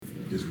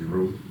Is we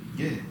roll?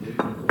 Yeah.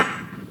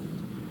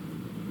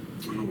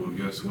 Oh, well,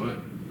 guess what?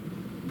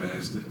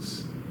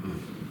 Bastards.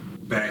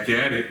 Back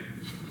at it.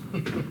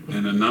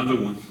 And another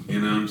one,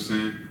 you know what I'm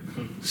saying?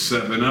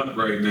 7 Up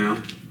right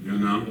now, you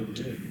know?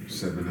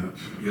 7 Up.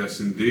 Yes,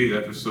 indeed.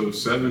 Episode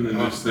 7 in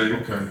this thing.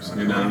 Okay.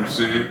 You know what I'm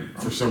saying?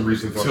 For some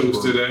reason, thought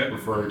Toast you to were that.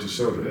 referring to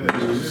soda. You know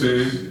what I'm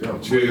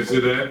saying? Cheers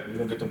to that. We're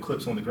gonna get them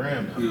clips on the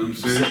gram now. You know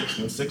what I'm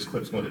saying? Six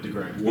clips going to the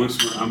gram. I'm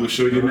gonna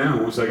show you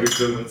now. Once I get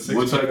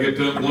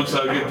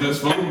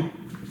this phone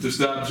to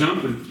stop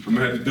jumping, I'm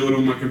gonna have to do it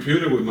on my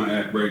computer with my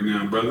app right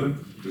now, brother.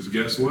 Because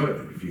guess what?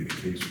 If you get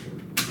a case for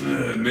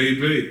it.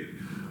 Maybe.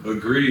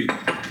 Agreed.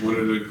 One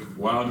of the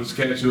wildest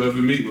cats you'll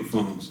ever meet with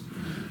phones.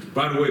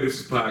 By the way,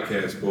 this is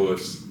Podcast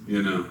Boys.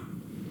 You know,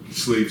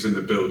 sleeves in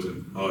the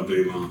building all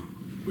day long.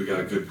 We got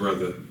a good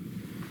brother.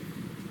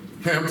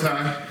 Hey, I'm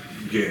Ty.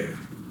 Yeah.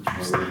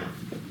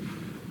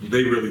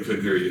 They really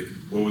couldn't hear you.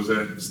 What was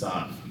that?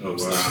 Stop. Oh, wow.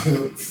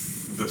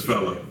 The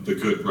fella, the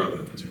good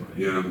brother. That's right.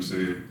 You know what I'm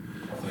saying?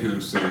 You know what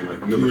I'm saying?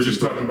 Like, We were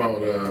just talking about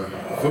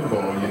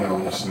football, you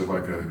know, it's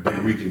like a big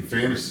week in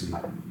fantasy.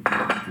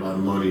 A lot of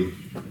money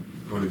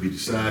going to be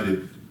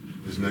decided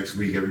this next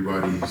week.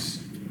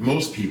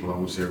 Most people, I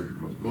won't say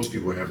everybody, most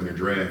people are having their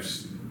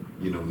drafts,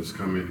 you know, that's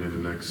coming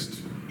in the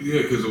next.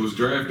 Yeah, because it was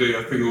draft day,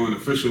 I think on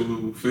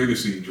official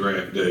fantasy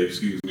draft day,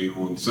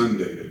 on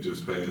Sunday that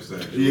just passed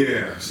that.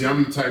 Yeah, see,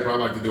 I'm the type I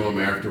like to do them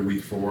after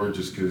week 4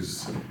 just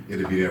because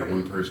it'll be that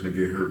one person to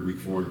get hurt week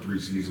 4 in the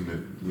preseason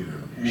that, you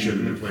know,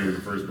 shouldn't have been playing in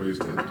the first place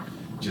that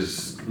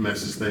just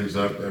messes things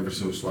up ever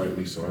so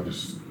slightly. So I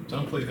just.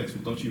 Don't play next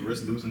week. Don't you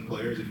risk losing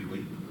players if you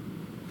wait?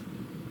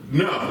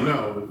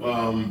 No.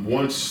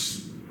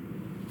 Once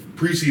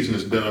preseason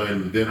is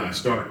done, then I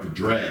start the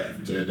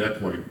draft. At that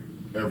point,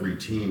 every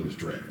team is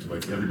drafted.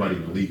 Like everybody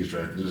in the league is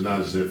drafted. It's not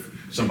as if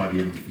somebody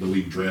in the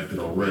league drafted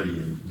already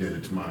and then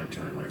it's my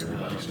turn. Like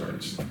everybody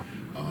starts.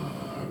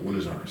 When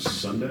is ours?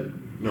 Sunday?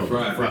 No,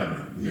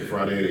 Friday. Yeah,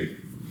 Friday at 8.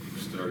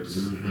 Starts.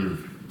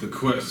 The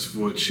quest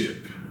for a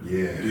chip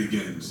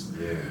begins.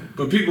 Yeah.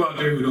 But people out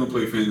there who don't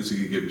play fantasy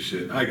can give a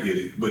shit. I get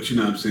it. But you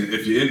know what I'm saying?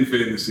 If you're in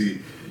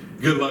fantasy,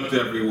 good luck to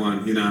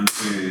everyone. You know what I'm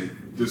saying?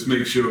 Just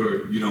make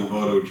sure you don't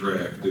auto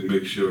draft and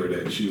make sure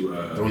that you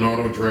don't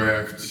auto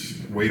draft.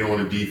 Wait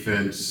on a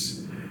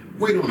defense.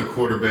 Wait on a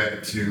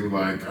quarterback too.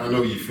 Like I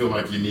know you feel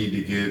like you need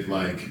to get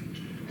like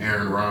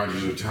Aaron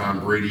Rodgers or Tom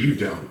Brady. You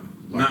don't.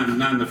 Like,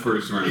 not in the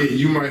first round. Yeah,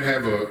 you might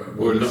have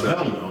Or the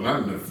hell no,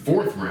 not in the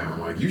 4th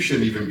round. Like you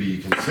shouldn't even be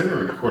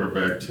considering a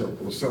quarterback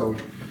till. So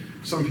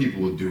some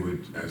people will do it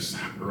as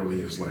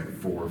early as like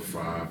 4 or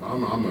 5.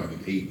 I'm an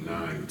 8,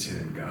 9,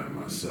 10 guy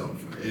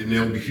myself, and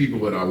there'll be people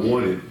that I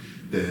wanted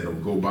that'll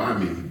go by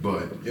me,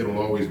 but it'll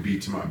always be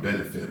to my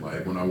benefit.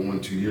 Like when I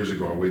won 2 years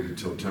ago, I waited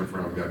till 10th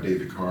round, got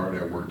David Carr,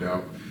 that worked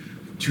out.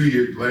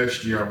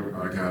 Last year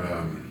I got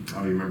I don't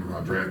even remember who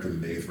I drafted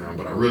in the 8th round,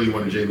 but I really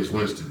wanted Jameis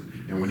Winston.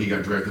 And when he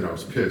got drafted, I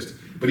was pissed.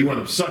 But he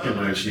wound up sucking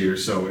last year,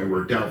 so it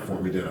worked out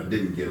for me that I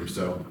didn't get him.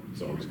 So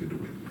it's always good to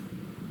win.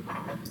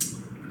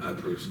 I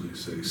personally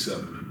say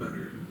 7 or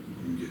better.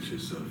 You get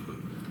yourself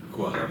a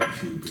quality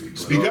QB.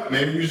 Speak up,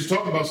 man. You just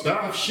talk about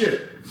stuff.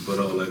 Shit. But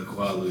all that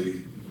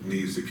quality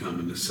needs to come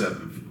in the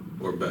 7th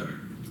or better.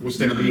 What's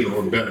that mean,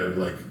 or better?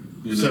 Like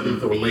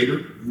 7th or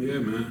later? Yeah,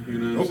 man. You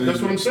know what I'm saying?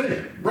 That's what I'm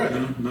saying. Right. You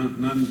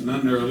know,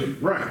 not early.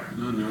 Right.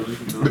 Not early.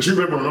 No. But you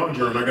remember on our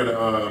journey,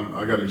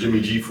 I got a Jimmy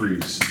G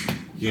freeze.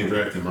 You can't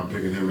draft him. I'm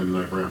picking him in the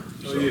 9th round.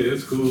 So. Oh yeah,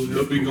 it's cool.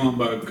 He'll be going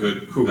by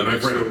good. Cool.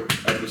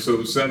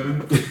 Episode 7.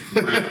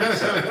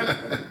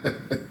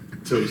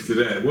 Toast to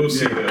that. We'll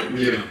see that.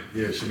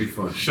 Yeah, it should be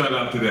fun. Shout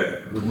out to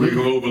that. We're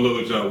gonna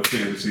overload y'all with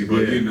fantasy,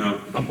 but you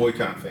know. I'm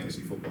boycotting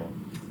fantasy football.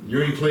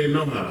 You ain't playing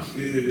no how.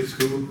 Yeah, it's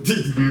cool.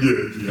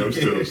 yeah,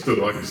 I'm still,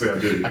 like I say, I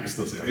did. I can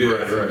still say that. Yeah,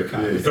 right.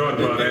 I thought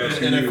about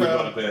asking you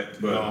about that,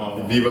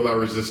 but Viva la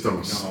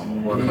Resistance.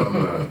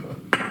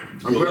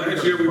 Well,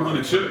 last year we won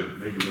a chip.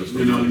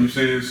 You know what I'm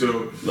saying?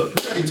 So look,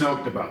 we already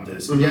talked about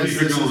this. Yes,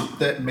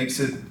 that makes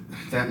it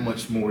that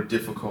much more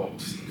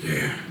difficult.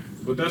 Yeah,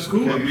 but that's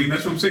cool. Okay. I mean,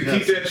 that's what I'm saying.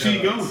 Yes, keep that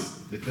sheet going.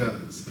 It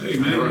does. Hey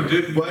man,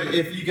 right. But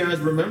if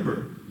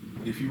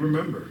you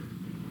remember,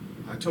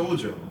 I told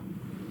y'all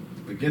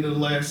at the beginning of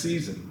the last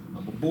season,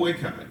 I'm a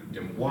boycott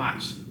and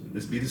watch.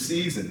 This be the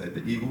season that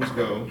the Eagles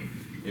go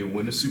and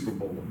win the Super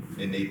Bowl,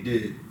 and they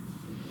did.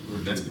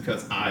 That's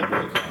because I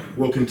boycotted.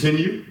 We'll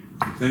continue.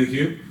 Thank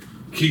you.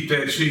 Keep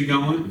that sheet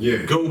going.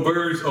 Yeah. Go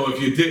Birds. Oh,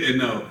 if you didn't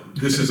know,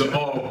 this is an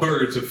all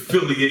Birds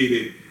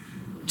affiliated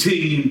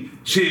team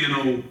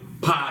channel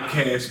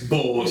podcast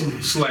balls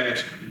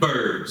 /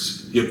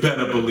 birds. You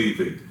better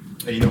believe it.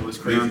 And you know what's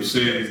crazy? You know what I'm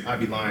saying?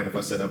 I'd be lying if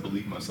I said I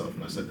believe myself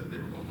and I said that they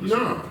were going to win.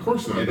 No, of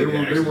course not. They were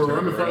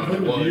under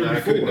 500 the year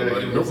before.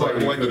 It was like,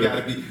 what, you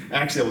gotta be.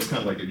 Actually, I was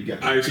kind of like, you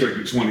gotta. I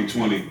expected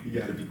 2020. You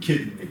gotta be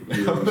kidding me.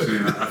 You know what I'm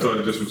saying? I thought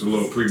it just was a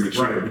little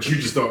premature. Right, but you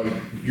just thought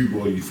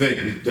you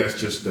think that's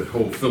just the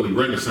whole Philly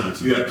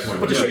Renaissance at that point.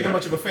 But to show you how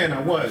much of a fan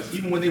I was,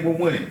 even when they were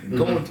winning,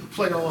 going to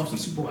playoffs and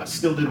Super Bowl, I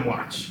still didn't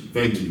watch.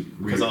 Thank you.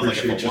 We Because I was like,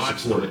 appreciate if I your watch,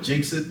 support. or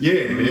jinx it.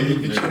 Yeah, man,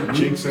 you get your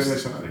jinx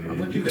ass out of here.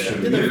 wouldn't do that. I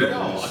shouldn't did that do for that.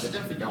 y'all. I did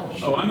that for y'all.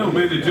 Oh, I know,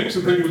 man. The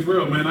Jason thing was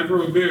real, man. I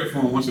grew a beard for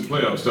him once the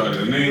playoffs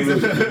started, and they ain't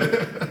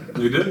listen.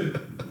 They didn't.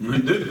 They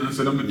didn't. I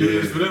said, I'm gonna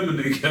do this for them, and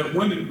they kept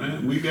winning,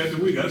 man. Week after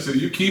week. I said,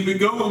 you keep it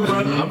going,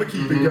 brother. I'm gonna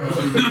keep it going. You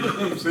know what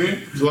I'm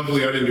saying?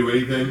 Luckily, I didn't do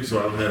anything, so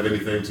I don't have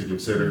anything to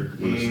consider.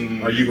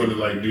 Are you going to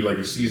like do like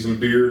a season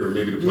beard or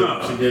maybe the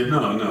playoffs No, again?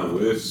 no.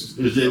 It's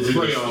Is it a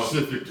playoff.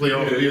 specific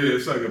playoff Yeah, beard?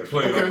 it's like a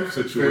playoff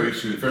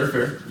situation.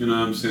 Fair. You know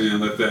what I'm saying?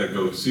 Let that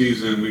go.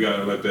 Season, we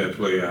gotta let that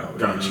play out.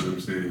 Gotcha. You know what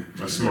I'm saying?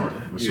 That's smart.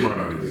 That's smart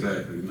out of you.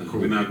 Exactly. No,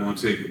 Cool. we're not gonna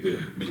take it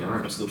there. But yeah,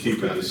 I'm still Keep it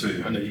proud the of you.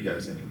 same. I know you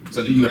guys ain't.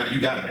 So you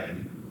got a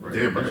man. Right?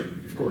 Damn right.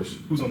 Of course.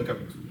 Who's on the cover?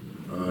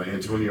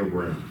 Antonio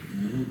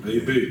Brown.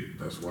 AB.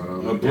 That's why I A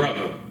like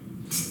brother.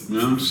 You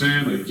know what I'm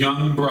saying? A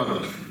young brother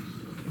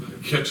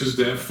that catches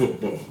that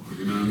football.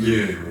 You know what I mean?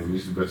 Yeah, man,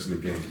 he's the best in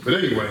the game. But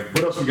anyway,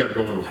 what else we got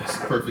going on?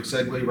 Perfect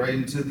segue right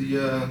into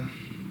the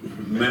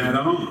Mad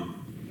on.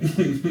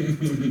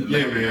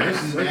 Yeah, man,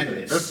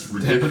 that's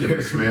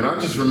ridiculous, man. I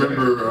just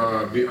remember,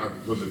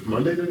 was it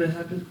Monday that it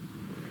happened?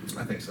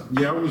 I think so.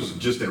 Yeah, I was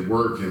just at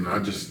work and I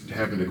just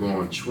happened to go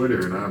on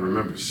Twitter and I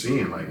remember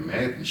seeing like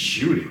Madden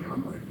shooting. And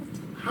I'm like,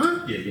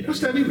 huh? Yeah, you know. What's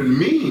that even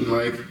mean?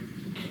 Like,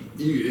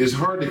 it's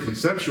hard to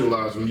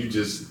conceptualize when you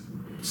just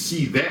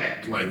see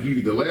that. Like,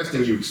 the last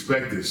thing you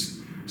expect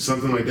is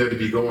something like that to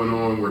be going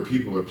on where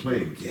people are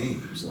playing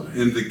games. Like,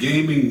 In the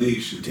gaming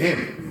nation. damn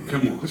it, man.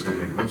 Come on. This don't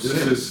make no This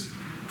sense. is,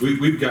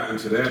 we've gotten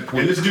to that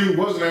point. And this dude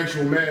was an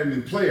actual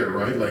Madden player,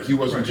 right? Like, he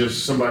wasn't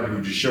just somebody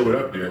who just showed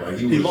up there. Like,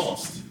 He was,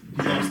 lost.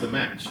 He lost the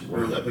match. I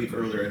believe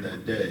earlier in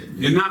that day.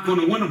 You're not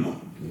gonna win them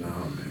all. No,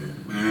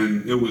 man.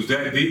 And it was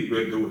that deep.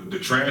 The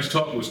trash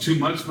talk was too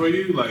much for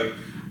you. Like,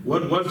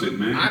 what was it,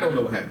 man? I don't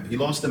know what happened. He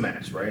lost the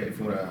match, right?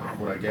 From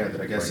what I gathered,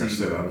 I guess Like I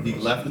said, I don't he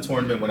know. left the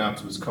tournament, went out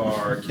to his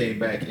car, came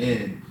back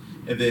in,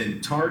 and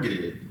then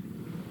targeted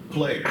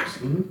players,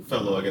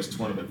 fellow I guess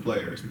tournament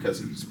players, because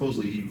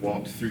he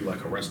walked through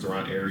like a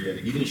restaurant area.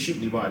 He didn't shoot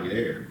anybody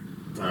there.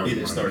 He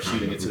didn't start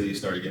shooting until he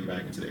started getting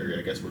back into the area,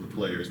 I guess, where the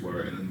players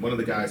were. And then one of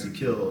the guys he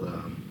killed,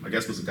 I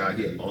guess, was a guy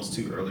he had lost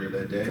to earlier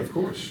that day. Of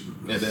course.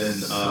 And then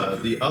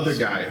the other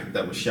guy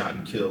that was shot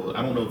and killed,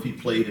 I don't know if he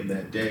played him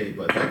that day,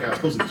 but that guy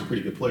supposedly was a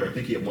pretty good player. I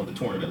think he had won the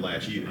tournament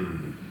last year.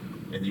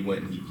 And he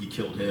went and he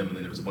killed him, and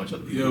then there was a bunch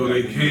of other people. Yo,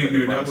 they came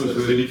here, that was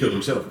Then he killed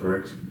himself,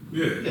 correct?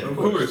 Yeah, Yeah, of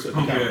course. The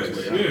Punk cowards ass.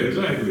 way Yeah, out.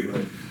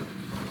 exactly.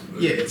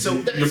 Yeah, so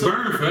You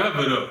burn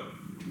forever though.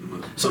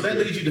 so that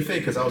leads you to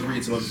think, because I was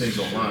reading some other things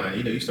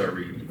online. You start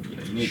reading.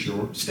 You need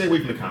to stay away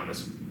from the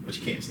comments, but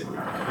you can't stay away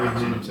from the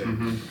comments. You know what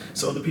I'm saying?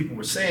 So other people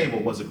were saying,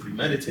 well, was it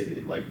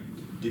premeditated? Like,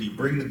 did he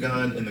bring the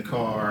gun in the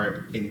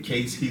car in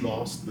case he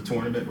lost the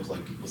tournament?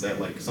 Was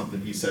that like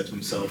something he said to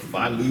himself? If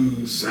I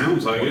lose,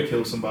 Sounds like or it.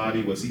 kill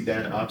somebody. Was he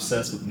that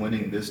obsessed with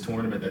winning this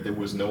tournament that there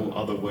was no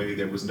other way?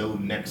 There was no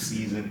next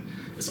season.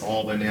 It's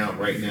all there now.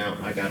 Right now,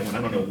 I got one.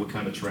 I don't know what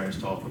kind of trash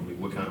talk, or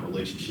what kind of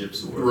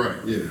relationships or Right,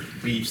 yeah.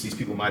 beefs these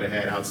people might have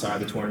had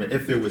outside the tournament,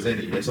 if there was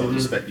any. It's all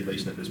just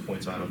speculation at this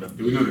point, so I don't know.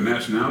 Do we know the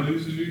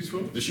nationalities of these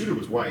folks? The shooter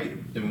was white,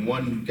 and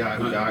one guy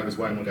who died was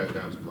white, and one guy who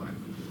died was black.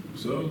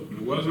 So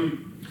it wasn't,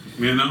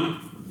 you know,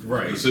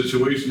 Right. a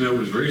situation that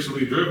was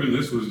racially driven.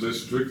 This was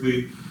just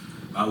strictly,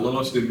 I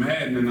lost in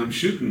Madden and I'm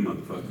shooting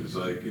motherfuckers.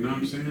 Like, you know what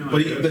I'm saying?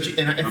 Like,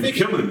 And I I'm think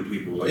killing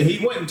people. Like, and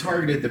he went and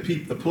targeted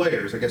the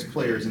players, I guess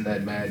players in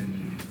that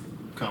Madden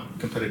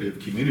competitive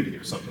community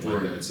or something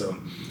like Right. that.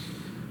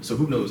 So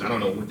who knows? I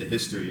don't know what the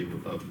history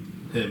of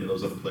him and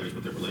those other players,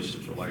 what their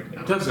relationships were like.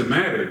 it doesn't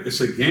matter.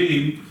 It's a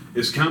game.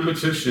 It's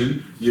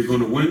competition. You're going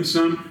to win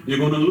some. You're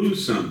going to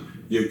lose some.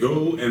 You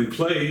go and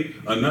play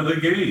another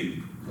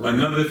game,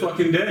 another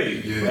fucking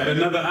day, Yeah. at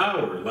another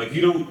hour. Like,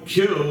 you don't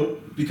kill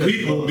Because you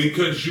people lost.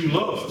 because you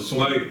lost.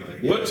 Like,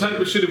 Yeah. what type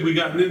of shit have we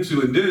gotten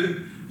into? And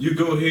then you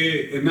go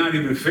ahead and not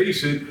even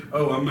face it.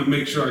 Oh, I'm gonna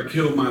make sure I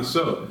kill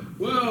myself.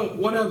 Well,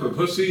 whatever,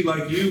 pussy.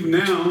 Like, you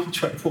now,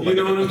 Try to pull you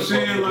know like what I'm a-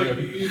 saying? Like,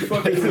 you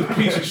fucking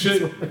piece of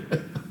shit.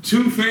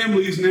 Two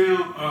families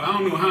now. I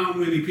don't know how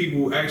many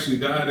people actually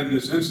died in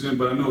this incident,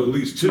 but I know at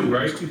least two,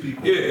 right? Two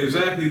people. Yeah,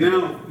 exactly.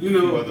 Now, you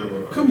Two know,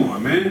 other, come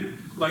on, man.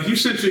 Like, you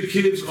sent your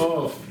kids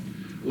off,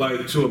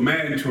 like, to a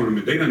Madden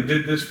tournament. They done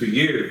did this for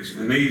years,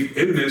 and they,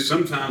 in this,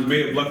 sometimes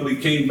may have luckily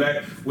came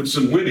back with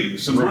some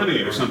winnings, some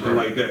money or something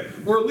like that,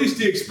 or at least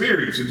the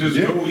experience to just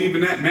go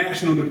even that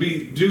national to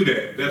do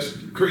that. That's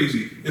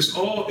crazy. It's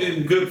all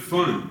in good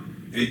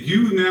fun, and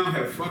you now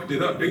have fucked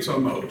it up. They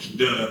talking about,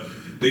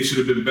 they should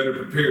have been better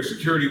prepared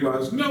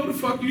security-wise. No, the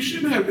fuck you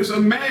shouldn't have. It's a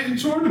Madden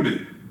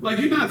tournament. Like,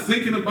 you're not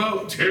thinking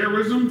about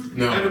terrorism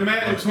No. at a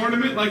Madden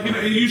tournament, like, you know,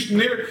 and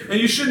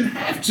you shouldn't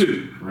have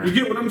to. Right. You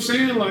get what I'm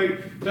saying?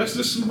 Like, that's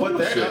just some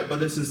bullshit. But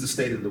this is the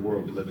state of the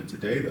world we live in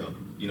today, though.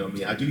 You know what I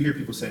mean? I do hear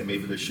people saying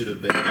maybe there should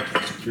have been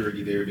extra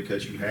security there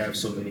because you have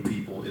so many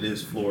people. It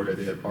is Florida.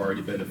 There have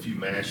already been a few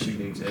mass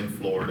shootings in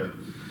Florida.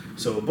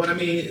 So, but I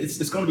mean,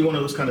 it's going to be one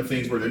of those kind of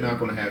things where they're not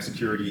going to have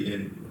security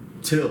in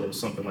till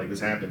something like this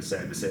happens,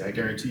 sad to say. I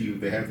guarantee you,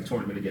 they have the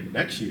tournament again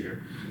next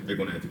year, they're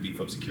going to have to beef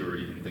up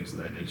security and things of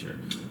that nature.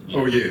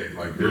 Oh yeah,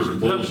 like there's a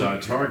bullseye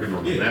target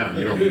on them now.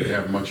 You don't really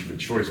have much of a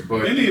choice,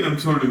 but Any of them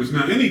tournaments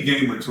now, any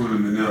game or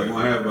tournament now, Right. will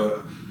have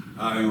a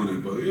eye on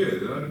it. But yeah,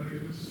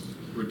 it's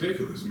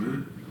ridiculous,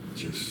 man.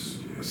 just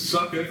A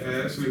sucker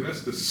ass, I mean,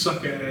 that's the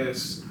sucker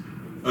ass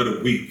of the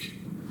week.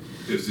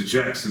 Is the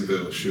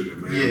Jacksonville shooter,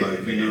 man. Yeah,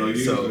 Like, you know,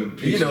 he's so a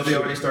piece of they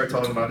shit. already started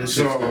talking about this.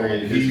 so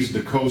history. he's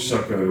the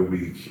co-sucker of the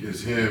week.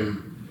 Is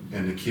him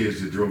and the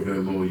kids that drove that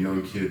little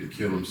young kid to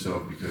kill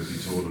himself because he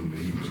told him that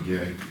he was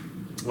gay.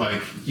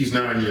 Like he's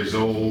 9 years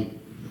old.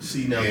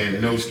 See now,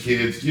 And those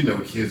kids, you know,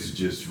 kids are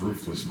just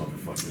ruthless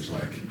motherfuckers.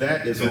 Like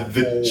that is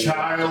the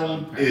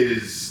child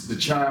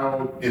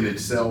in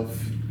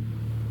itself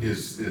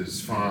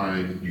is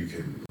fine. You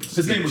can.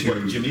 His name was what,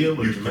 Jamil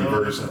or You Jamel?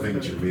 converse, I think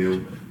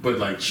Jamil. But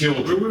like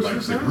children, Where was like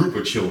this the at? group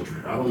of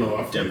children. I don't know.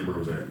 I forget Denver.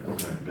 where it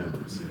was at. Okay, Denver.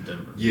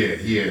 Denver. Yeah,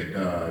 he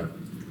had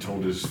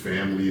told his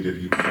family that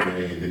he was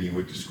gay, and then he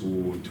went to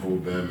school and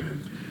told them,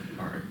 and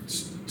All right.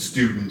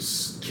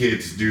 students,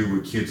 kids do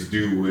what kids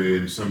do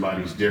when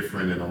somebody's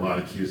different, and a lot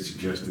of kids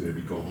suggested that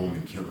he go home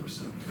and kill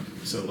himself.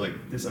 So like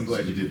this, I'm So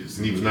glad he you did this,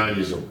 and he was 9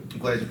 years old. I'm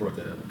glad you brought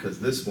that up because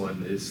this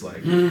one is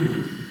like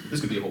this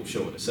could be a whole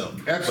show in itself.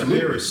 Absolutely.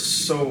 But there is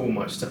so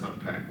much to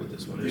unpack with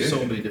this one. There's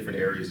so Yeah. many different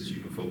areas that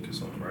you can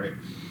focus on, right?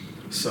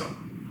 So,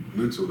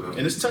 mental health.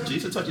 and it's touchy.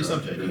 It's a touchy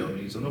subject, you know.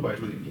 So nobody's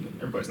really,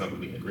 everybody's not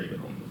really in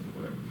agreement on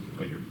whatever,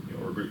 on your,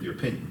 or agree with your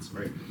opinions,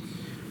 right?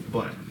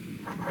 But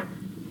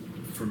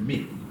for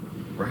me,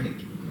 right,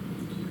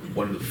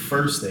 one of the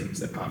first things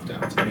that popped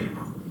out to me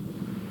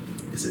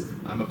is that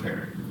I'm a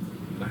parent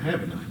and I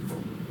have a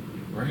 9-year-old,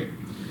 right?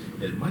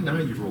 And my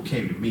 9-year-old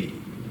came to me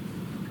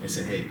and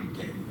said, "Hey, I'm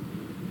gay.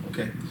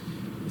 Okay,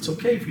 it's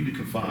okay for you to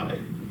confide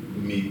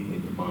in me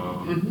and your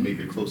mom,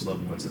 maybe your close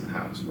loved ones in the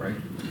house, right?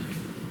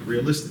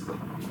 Realistically,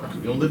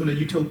 we don't live in a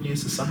utopian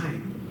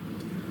society.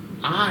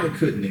 I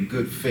couldn't, in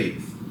good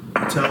faith,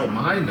 tell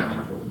my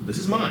 9-year-old, this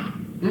is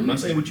mine. I'm not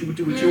saying what you would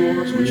do with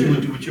yours, what you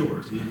would do with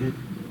yours.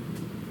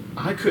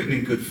 I couldn't,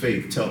 in good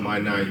faith, tell my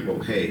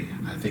 9-year-old, hey,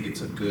 I think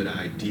it's a good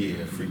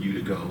idea for you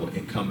to go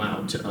and come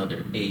out to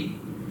under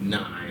 8,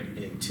 9,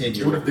 and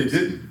 10-year-olds What if they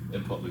didn't?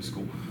 in public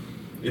school.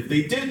 If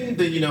they didn't,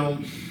 then, you know,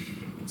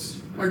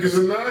 Like it's a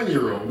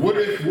 9-year-old. What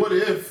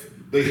if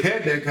they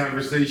had that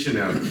conversation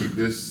out? Keep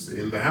this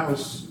in the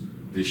house.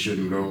 They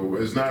shouldn't go.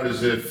 It's not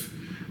as if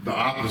the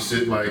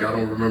opposite. Like I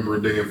don't remember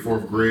a day in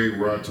 4th grade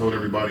where I told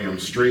everybody I'm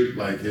straight.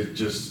 Like it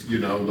just, you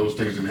know, those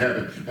things didn't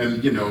happen.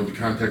 And you know, the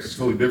context is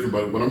totally different.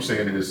 But what I'm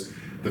saying is,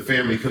 the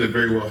family could have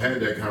very well had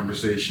that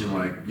conversation,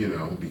 like, you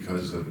know,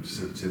 because of the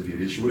sensitivity of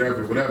the issue,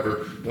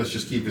 whatever. Let's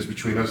just keep this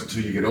between us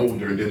until you get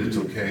older, and then it's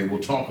okay.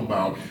 We'll talk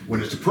about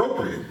when it's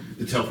appropriate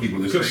to tell people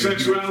this. Because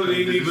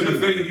sexuality ain't even a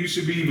thing you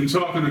should be even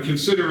talking or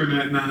considering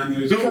at 9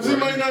 years old. Because it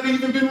might not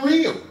even been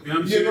real. Yeah,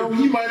 I'm You know,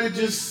 saying. he might have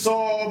just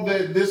saw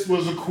that this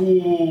was a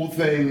cool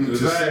thing to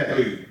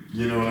Exactly. say.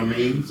 You know what I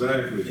mean?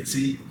 Exactly. and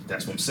see,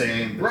 that's what I'm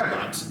saying. There's Right.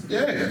 lots. Yeah,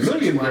 a million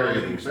Sexuality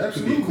variables. could be a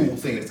Absolutely. cool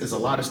thing. There's a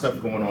lot of stuff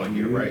going on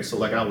here, right? So,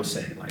 like I was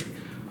saying, like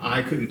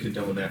I couldn't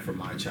condone that for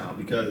my child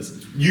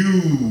because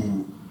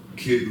You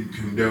can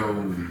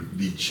condone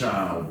the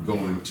child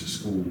going to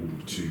school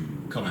to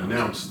Come out.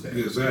 announce that.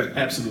 Exactly.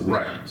 absolutely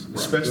Right, not. right.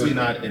 Especially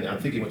not, and I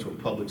think he went to a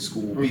public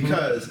school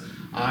because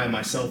I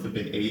myself have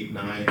been 8,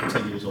 9,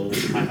 10 years old.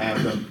 I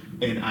have them,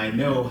 and I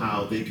know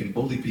how they can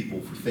bully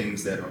people for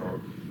things that are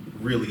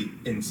really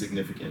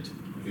insignificant.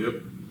 Yep.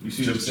 You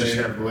see what I'm Just saying?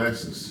 have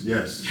glasses.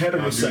 Yes. I do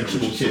know what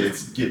Heterosexual you're saying.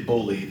 kids get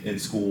bullied in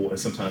school, and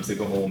sometimes they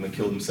go home and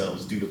kill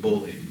themselves due to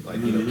bullying. Like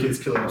you know, kids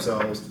killing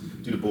themselves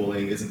due to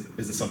bullying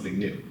isn't something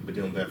new. Been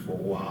dealing with that for a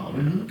while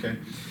now. Okay,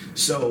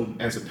 so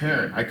as a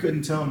parent, I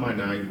couldn't tell my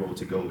 9-year-old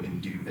to go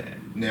and do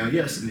that. Now,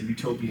 yes, in the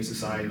utopian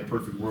society, in the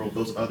perfect world,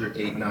 those other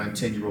 8, 9,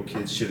 10-year-old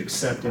kids should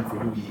accept him for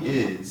who he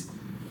is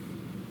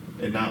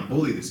and not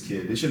bully this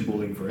kid. They shouldn't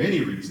bully him for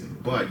any reason.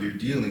 But you're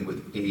dealing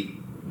with 8,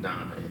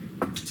 9,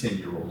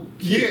 10-year-old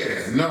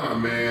kids. Yeah, nah,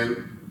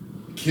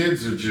 man.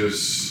 Kids are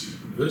just.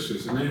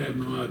 Vicious, and they have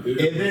no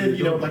idea. And then,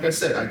 you know, like I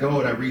said, I go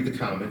and I read the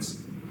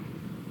comments,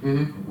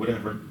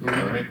 whatever, all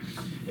right?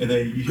 And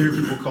then you hear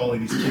people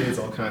calling these kids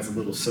all kinds of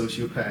little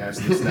sociopaths,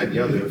 this, that, and the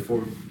other,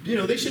 for, you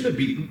know, they shouldn't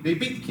have they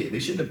beat the kid. They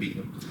shouldn't have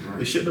beaten him. They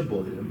Right. shouldn't have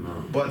bullied him.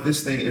 No. But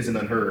this thing isn't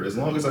unheard. As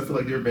long as I feel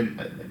like there have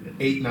been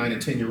 8, 9,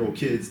 and 10-year-old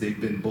kids, they've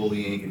been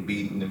bullying and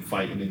beating and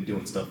fighting and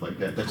doing stuff like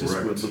that. That's just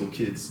what Correct. little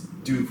kids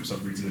do for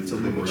some reason until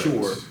they Correct.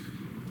 mature,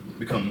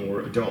 become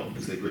more adult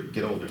as they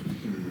get older.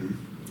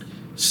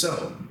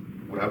 So,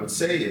 what I would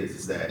say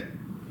is that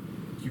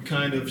you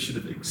kind of should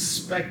have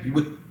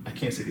I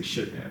can't say they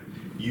should have,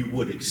 you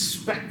would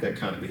expect that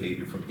kind of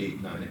behavior from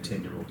 8, 9, and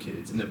 10-year-old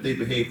kids. And if they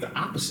behaved the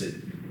opposite,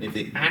 if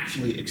they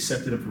actually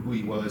accepted him for who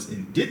he was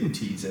and didn't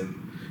tease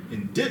him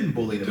and didn't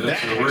bully him,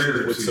 That's that a actually would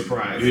rarity.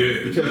 surprise Yeah, me.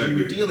 Because you were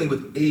exactly. dealing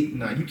with 8,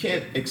 9, you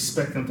can't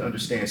expect them to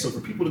understand. So for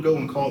people to go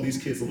and call these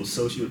kids little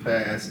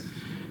sociopaths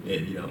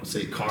and, you know,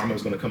 say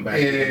karma's going to come back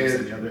to this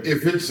and the And other.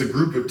 if it's a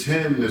group of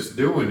 10 that's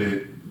doing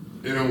it,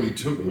 It only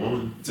took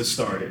one. to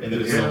start it, and then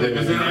Yeah, it's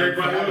And then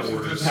everybody else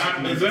is just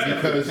hot as that.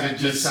 Because it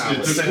just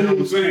It's it a cool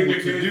sounds thing cool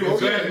to to do. do. Oh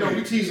yeah, Exactly. no,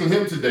 we teasing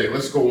him today.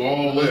 Let's go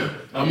all in.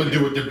 I'm gonna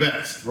do it the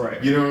best.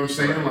 Right. You know what I'm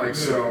saying? Like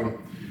so,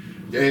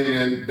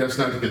 and that's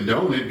not to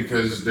condone it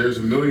because there's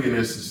a million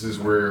instances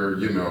where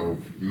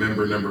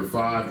member number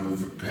 5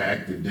 of a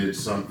pack that did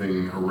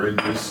something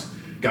horrendous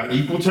got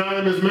equal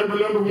time as member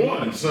number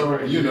 1.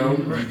 So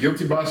you're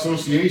guilty by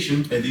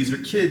association. And these are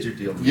kids you're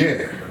dealing with.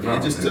 Yeah.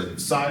 And just man.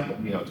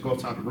 to to go off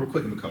topic real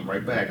quick and we'll come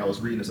right back. I was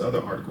reading this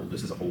other article.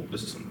 This is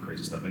some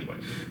crazy stuff anyway.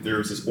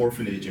 There's this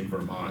orphanage in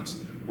Vermont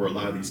where a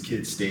lot of these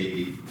kids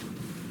stayed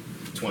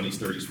 20s,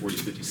 30s, 40s,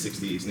 50s,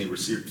 60s, and they were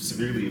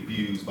severely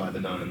abused by the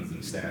nuns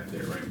and staff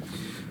there, right?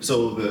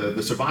 So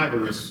the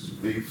survivors,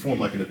 they formed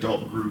like an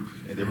adult group,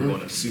 and they were going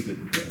to sue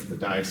the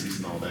diocese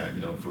and all that,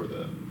 for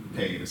the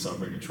pain and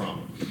suffering and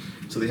trauma.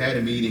 So they had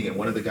a meeting, and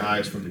one of the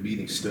guys from the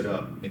meeting stood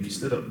up, and he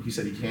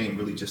said he came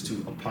really just to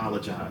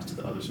apologize to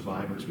the other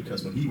survivors,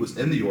 because when he was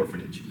in the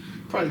orphanage,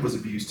 probably was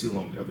abused too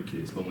along with the other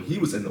kids, but when he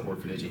was in the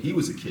orphanage and he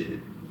was a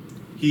kid,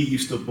 he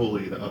used to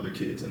bully the other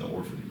kids in the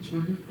orphanage.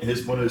 And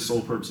his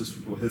sole purpose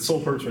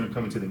for him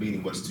coming to the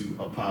meeting was to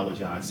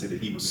apologize, say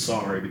that he was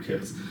sorry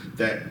because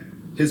that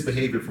his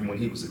behavior from when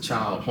he was a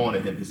child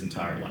haunted him his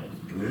entire life.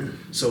 Yeah.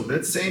 So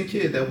that same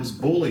kid that was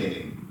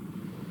bullying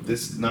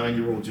this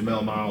 9-year-old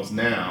Jamel Miles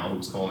now,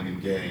 who's calling him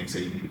gay and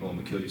saying you need to go home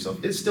and kill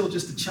yourself, is still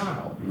just a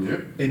child. Yeah.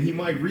 And he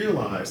might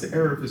realize the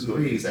error of his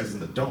ways as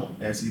an adult,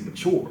 as he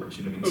matures.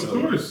 You know what I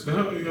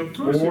mean? Of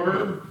course.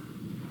 Or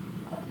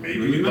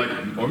maybe like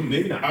Or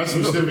maybe not. I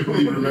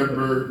specifically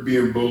remember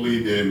being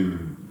bullied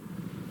in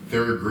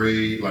 3rd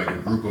grade, like a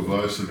group of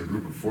us and a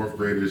group of 4th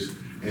graders,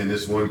 and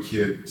this one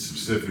kid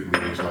specifically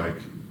was like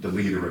the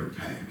leader of the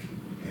pack,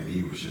 and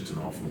he was just an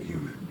awful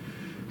human.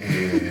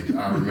 And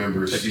I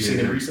remember Have you seen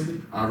him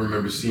recently? I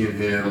remember seeing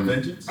him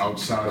Vengeance?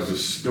 outside of the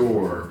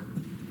store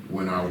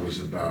when I was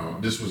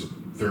this was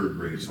 3rd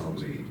grade, so I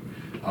was 8.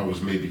 I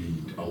was maybe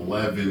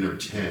 11 or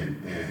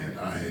 10, and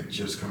I had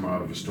just come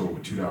out of the store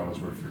with $2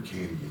 worth of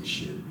candy and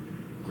shit.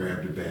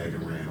 Grabbed a bag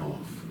and ran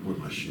off with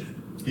my shit.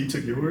 He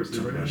took yours?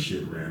 Took my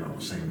shit, ran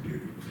off. Same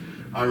dude.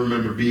 I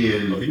remember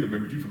being Oh, he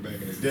remembered you from back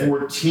in the day.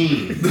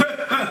 14.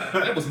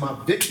 That was my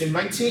Vic in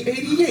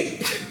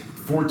 1988.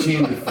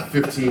 14 to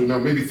 15, no,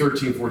 maybe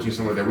 13, 14,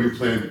 something like that. We were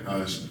playing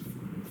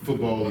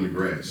football in the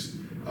grass.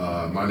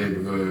 My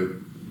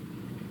neighborhood,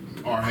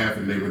 our half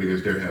of the neighborhood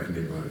against their half of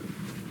the neighborhood.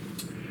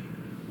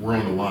 We're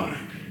on the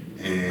line.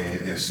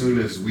 And as soon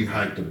as we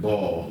hike the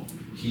ball,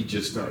 he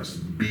just starts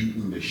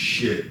beating the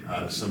shit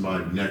out of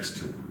somebody next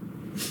to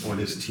him on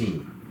his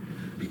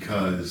team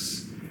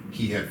because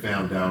he had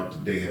found out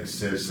that they had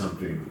said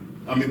something.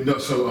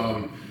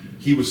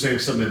 He was saying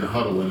something in the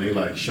huddle and they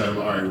like shut him,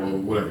 all right, well,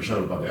 whatever, shut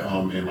up about that,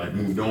 and like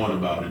moved on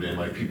about it and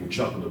like people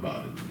chuckled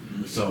about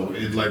it. So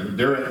it's like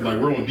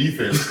we're on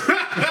defense.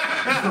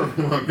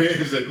 My man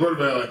is at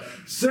quarterback like,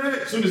 set.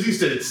 As soon as he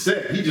said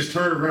set, he just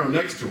turned around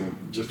next to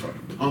him, just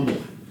started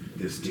pummeling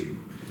this dude.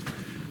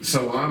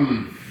 So I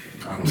don't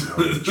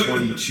know,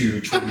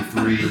 22,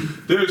 23.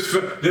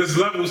 There's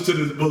levels to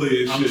this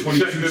bullying I'm shit.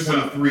 22, Check this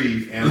out.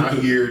 23, and I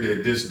hear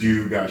that this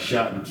dude got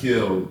shot and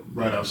killed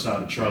right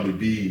outside of Charlie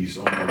B's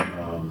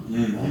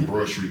on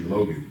Broad Street,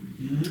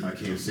 Logan. I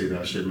can't say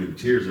that I shed many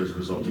tears as a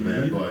result of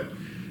that, but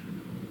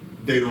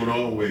they don't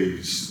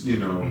always,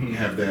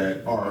 have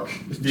that arc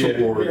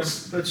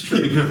towards. Yeah, that's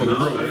true.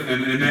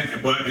 No,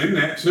 but in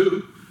that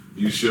too,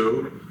 you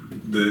showed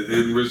the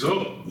end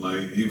result.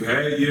 Like you've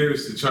had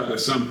years to try to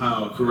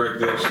somehow correct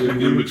that shit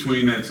in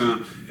between that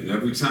time, and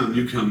every time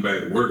you come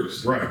back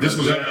worse. Right. This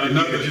was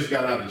another. just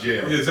got out of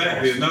jail.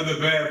 Exactly, another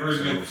bad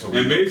version. So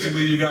And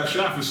basically, you got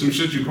shot for some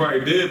shit you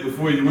probably did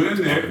before you went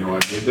in I there. had no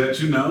idea.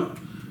 That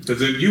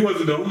because if you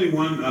wasn't the only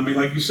one, I mean,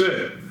 like you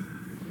said,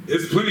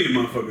 there's plenty of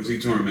motherfuckers he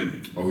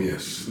tormented. Oh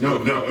yes. No,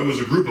 it was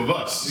a group of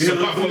us. You So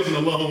know, I wasn't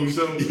alone.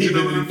 So you even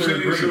know what in I'm 3rd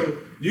saying? grade. So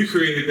you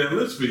created that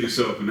list for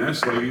yourself, and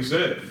that's like you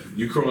said,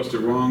 you crossed the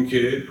wrong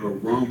kid or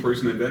wrong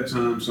person at that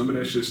time. Some of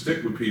that shit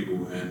stick with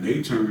people, and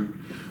they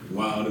turn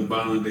wild and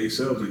violent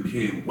themselves and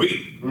can't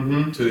wait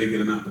till they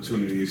get an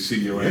opportunity to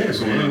see your Yeah,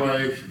 ass man, on up.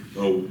 like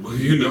Those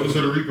those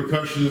are the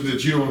repercussions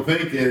that you don't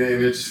think, and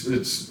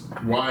it's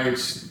why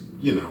it's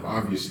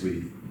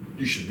obviously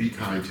you should be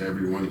kind to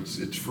everyone.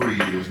 It's free.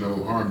 There's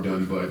no harm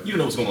done, but You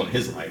know what's going on in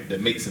his life that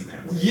makes him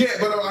that way. yeah,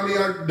 but I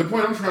mean, the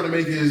point I'm trying to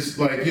make is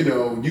like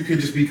you can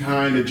just be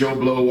kind to Joe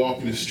Blow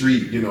walking the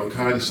street,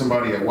 kind to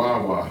somebody at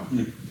Wawa.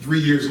 3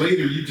 years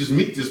later, you just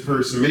meet this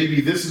person.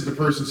 Maybe this is the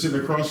person sitting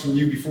across from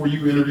you before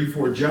you interview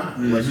for a job.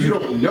 Like you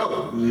don't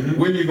know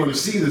when you're going to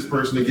see this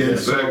person again.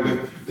 Exactly.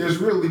 So there's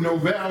really no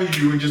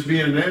value in just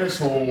being an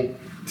asshole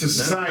to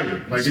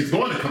society. Like it's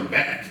going to come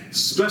back.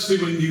 Especially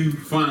when you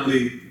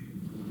finally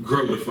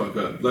grow the fuck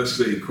up. Let's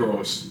say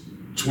cross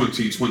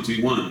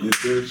 2021.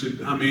 If there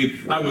should, I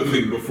mean, I would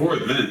think before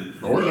then.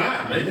 Or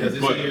not, man. Because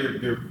But-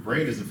 your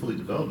brain isn't fully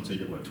developed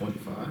until you're,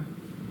 25?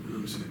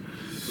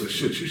 But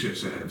shit, you should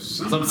have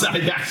some Some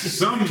side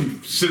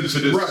some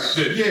sensitive Right.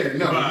 shit. Yeah,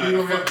 no, by you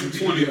don't have to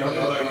fucking be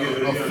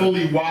 20. a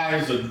fully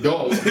wise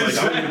adult. Like,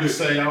 I wouldn't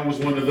say I was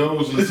one of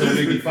those until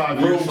maybe 5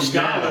 years Rome from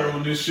scholar now.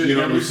 on this shit. You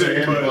know what I'm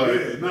saying? saying? But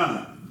Yeah,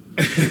 nah.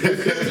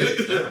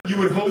 you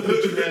would hope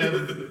that you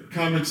have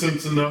common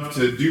sense enough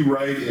to do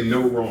right and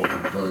know wrong.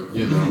 But,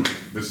 you know,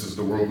 this is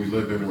the world we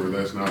live in where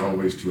that's not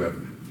always too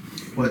evident.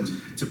 But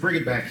to bring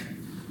it back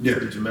Yeah.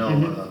 to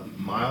Jamel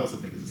Miles, I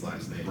think is his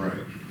last name. Right.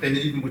 And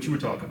even what you were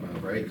talking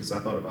about, right? Because I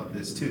thought about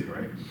this too,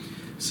 right?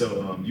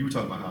 So you were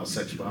talking about how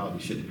sexuality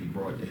shouldn't be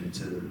brought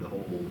into the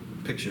whole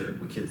picture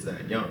with kids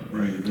that young,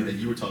 right? And then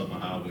you were talking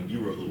about how when you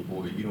were a little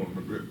boy, you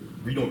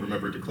don't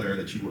remember declaring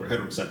that you were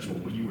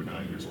heterosexual when you were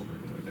 9 years old or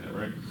anything like that,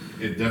 right?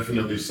 It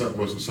definitely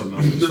wasn't something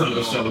I was going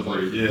to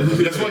celebrate. Yeah.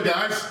 Guess what,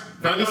 guys?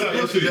 Found this out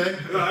yesterday.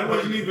 I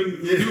wasn't even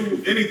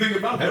do anything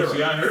about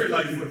pussy. I heard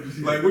like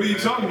what are you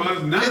talking about?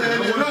 It's not.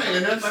 And right,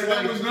 and that's like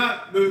like, that was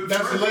not the.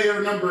 that's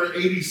layer number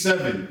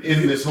 87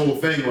 in this whole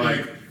thing.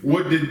 Like,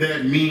 what did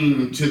that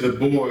mean to the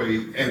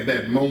boy at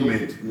that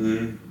moment?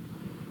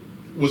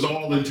 Was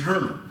all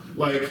internal.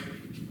 Like,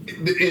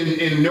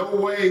 in no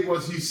way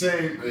was he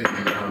saying, and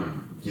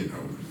I'm, you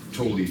know,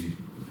 totally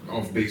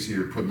off base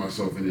here, put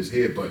myself in his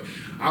head, but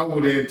I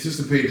would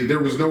anticipate that there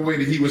was no way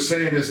that he was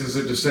saying this as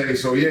if to say,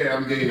 so yeah,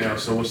 I'm gay now,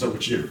 so what's up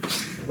with you?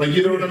 Like,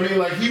 you know what I mean?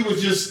 Like, he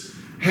was just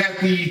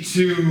happy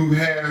to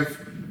have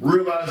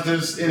realized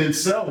this in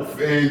itself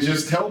and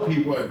just tell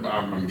people,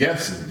 I'm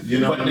guessing, you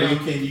know But what I now, mean?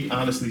 can you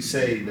honestly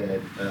say that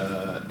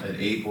an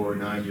 8 or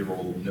 9 year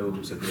old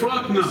knows that they're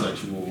Fuck no.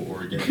 homosexual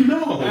or gay?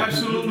 No.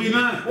 Absolutely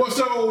not. Well,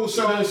 so.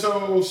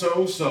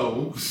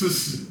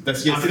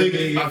 That's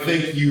I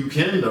think you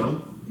can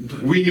though.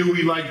 We knew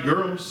we liked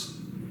girls.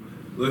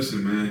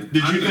 Listen, man.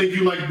 Did you think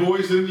you liked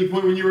boys at any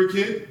point when you were a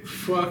kid?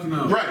 Fuck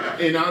no.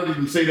 Right, and I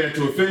didn't say that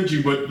to offend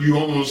you, but you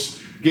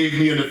almost gave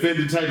me an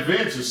offended type of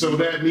answer. So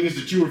that means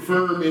that you were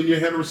firm in your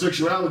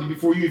heterosexuality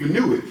before you even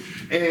knew it.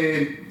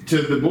 And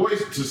to the boys,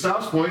 to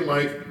South's point,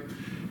 like,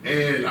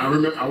 and I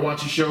remember I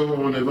watched a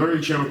show on the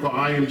Learning Channel called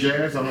I Am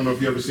Jazz. I don't know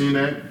if you ever seen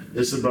that.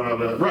 It's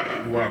about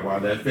right. Why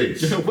that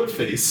face? What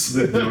face?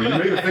 No, you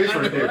made a face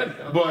right there.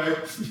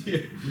 But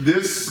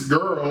this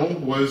girl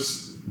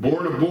was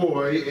born a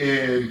boy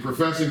and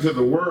professing to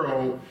the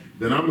world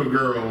that I'm a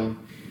girl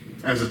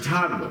as a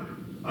toddler.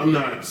 I'm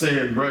not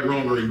saying right,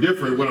 wrong, or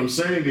indifferent. What I'm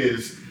saying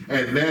is,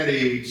 at that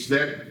age,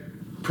 that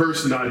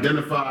person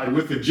identified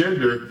with a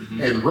gender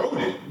and wrote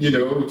it, you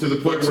know, to the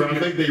point where I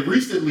think they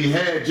recently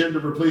had gender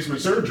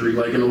replacement surgery,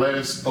 like in the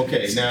last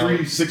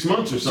 6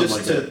 months or something Just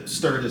like to that.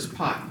 stir this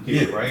pot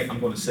here, Yeah. right? I'm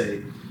going to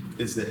say,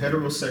 is the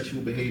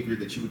heterosexual behavior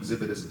that you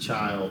exhibit as a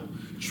child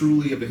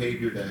truly a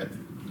behavior that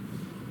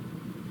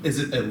is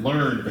it a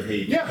learned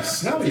behavior?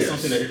 Yes, hell Is it yes.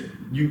 something that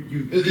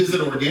you Is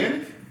it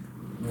organic?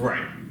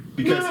 right?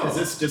 Because No, is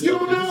this just you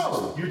don't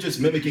know. you're just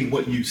mimicking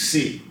what you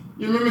see.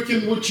 You're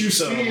mimicking what you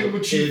So, see and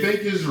what you if- think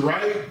is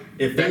right.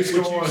 If that's based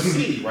what you on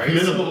see, right?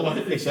 minimal So, life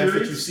if that's what you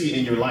experience. see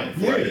in your life,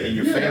 Yeah, right? In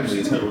your yeah, family,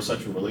 it's absolutely.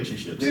 heterosexual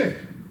relationships. Yeah.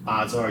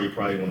 Odds are you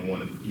probably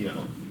want to, you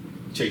know,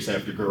 chase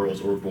after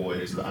girls or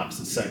boys of the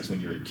opposite sex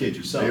when you're a kid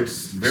yourself.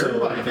 It's very so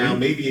likely. now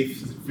maybe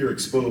if you're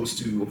exposed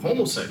to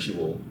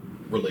homosexual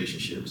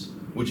relationships,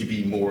 would you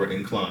be more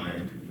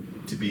inclined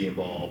to be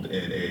involved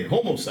in a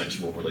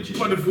homosexual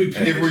relationship? But if we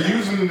If we're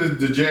using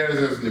the jazz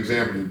as an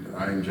example,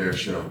 I Am Jazz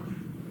show,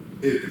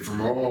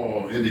 from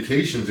all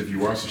indications, if you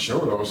watch the show,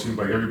 it all seems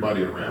like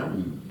everybody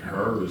around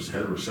her is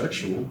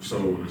heterosexual.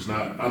 So it's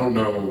not, I don't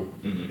know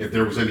if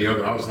there was any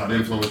other outside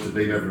influence that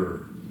they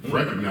never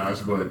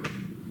recognized, but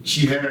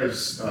she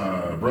has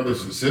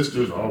brothers and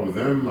sisters, all of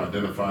them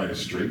identify as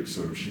straight,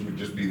 so she would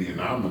just be the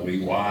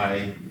anomaly.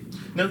 Why?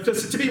 Now,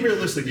 because to be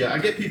realistic, yeah, I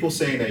get people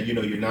saying that, you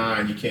know, you're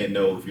 9, you can't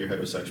know if you're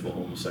heterosexual or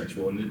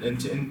homosexual. And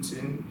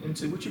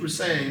to what you were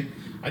saying,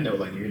 I know,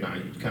 like, you're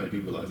 9, you kind of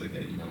do realize, like,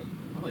 hey, you know,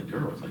 I like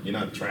girls. Like, you're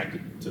not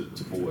attracted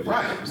to boys.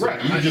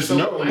 Right. You I just don't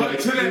know. like- But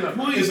to that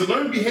point, it's a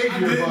learned I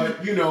behavior, didn't-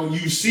 but you know,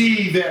 you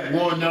see that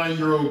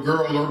 9-year-old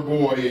girl or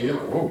boy, and you're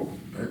like, whoa,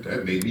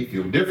 that made me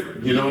feel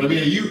different. You know what I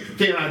mean? You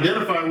can't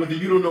identify with it.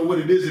 You don't know what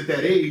it is at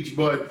that age,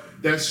 but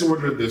that's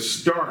sort of the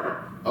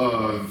start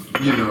of,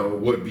 you know,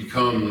 what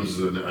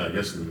becomes, I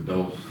guess, an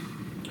adult.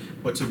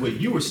 But to what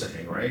you were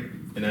saying, right?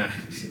 And I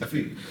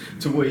feel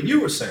to what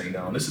you were saying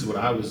now, and this is what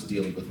I was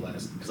dealing with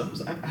last,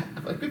 because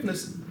I've given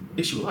this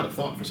issue a lot of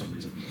thought for some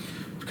reason,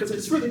 because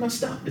it's really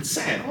messed up. It's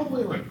sad all the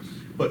way around.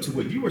 But to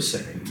what you were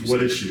saying, you What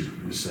said, issue?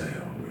 You say,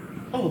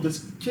 oh,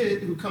 this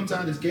kid who comes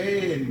out as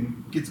gay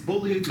and gets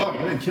bullied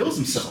and kills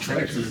himself. It's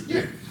Right? tragic.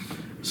 Yeah.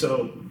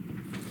 So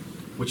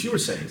what you were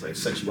saying is like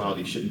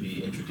sexuality shouldn't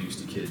be introduced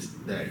to kids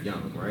that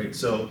young, right?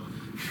 So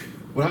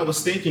what I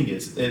was thinking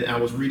is, and I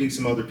was reading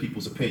some other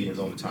people's opinions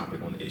on the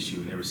topic, on the issue,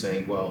 and they were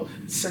saying, well,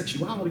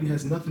 sexuality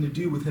has nothing to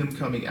do with him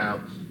coming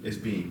out as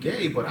being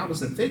gay. But I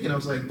wasn't thinking, I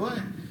was like, but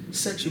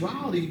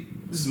sexuality,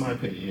 this is my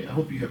opinion. I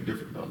hope you have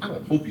different, I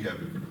don't hope you have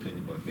a different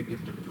opinion, but maybe you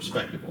have a different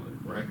perspective on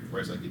it, right?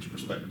 Right, so I get your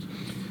perspective.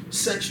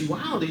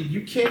 Sexuality,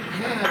 you can't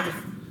have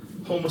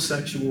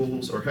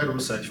homosexuals or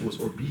heterosexuals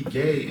or be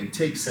gay and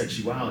take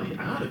sexuality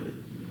out of it.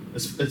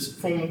 It's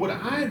from what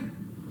I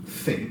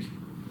think,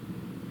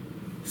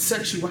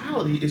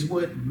 sexuality is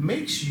what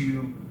makes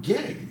you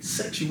gay.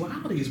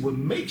 Sexuality is what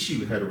makes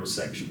you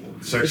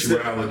heterosexual.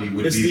 Sexuality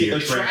would it's be the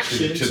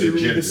attraction to the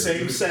gender. the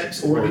same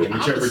sex or the whichever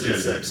opposite gender.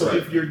 sex. So Right.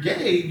 if you're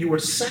gay, you are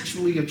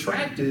sexually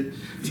attracted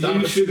to the You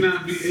opposite- should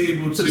not be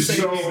able to to the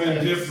same even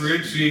sex.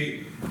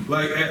 differentiate.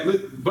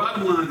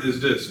 Bottom line is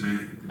this,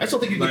 man. I still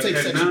think you can Like, take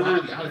at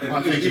sexuality nine- out of I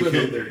it, think you even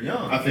though can. they're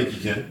young. I think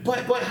you can.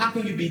 But how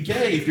can you be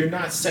gay if you're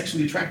not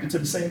sexually attracted to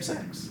the same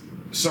sex?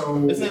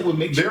 So Isn't that what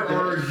makes you there gay?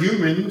 are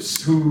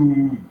humans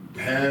who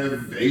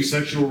have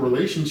asexual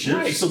relationships.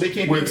 Right, so they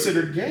can't be with,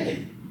 considered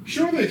gay.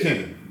 Sure, they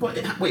can. But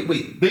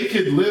wait, They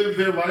could live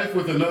their life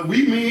with another.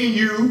 Me and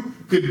you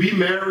could be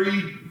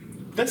married,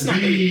 that's not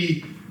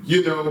be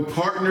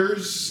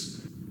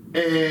partners,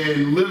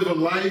 and live a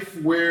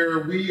life where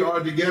we are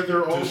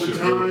together all This the shit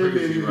real time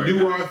crazy and right do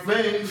now. our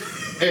thing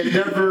and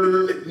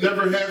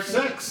never have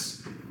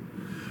sex.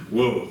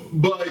 Whoa.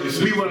 But This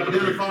we is would crazy.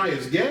 identify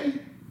as gay.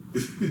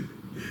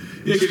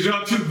 Yeah, because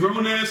y'all two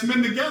grown ass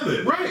men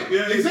together. Right,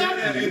 Yeah,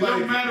 exactly. It Like-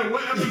 don't matter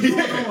whatever's going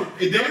on.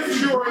 And Y'all damn two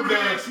sure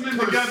grown-ass men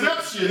together.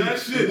 perception That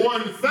shit.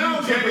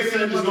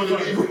 1,000% is going to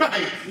be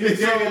right. You And,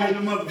 so, gay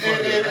in the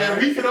motherfucker,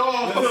 and we can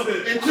all, That's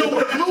it. until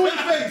we're blue in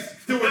the face,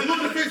 till we're blue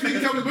in the face, we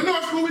can tell me, but no,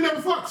 it's cool, we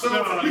never fucked, so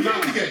No, we no.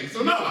 can't be gay.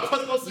 So no,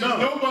 No.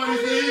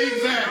 nobody's Y'all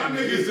exactly.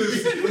 niggas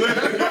is.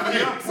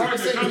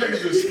 Y'all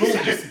niggas is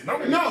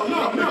spooky.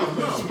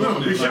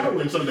 No. We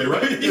showering Sunday,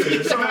 right?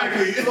 Exactly. So,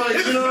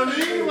 like, you know what I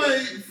mean?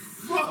 Like,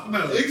 Fuck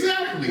no.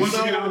 exactly. Once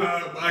So- again,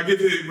 I get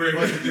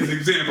this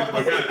example,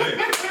 but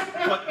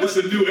goddamn. It's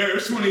a new era,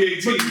 it's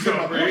 2018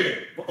 talk right here.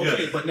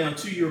 Okay, but now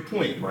to your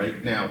point,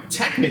 right? Now,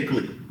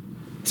 technically,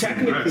 take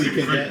a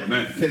drink on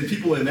that. can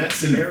people in that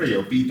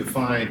scenario be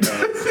defined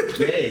as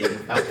gay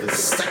without the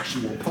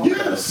sexual part?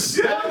 Yes.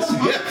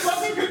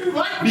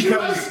 Yes.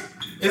 Because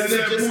Is At it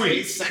that just point.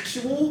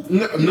 asexual?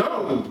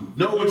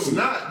 no, it's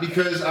not,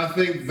 because I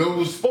think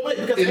those But wait,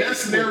 because in that asexual-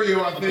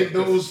 scenario, I think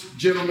those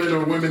gentlemen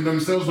or women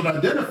themselves would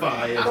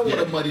identify as I don't want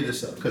gay. to muddy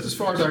this up because, as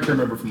far as I can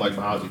remember from my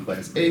biology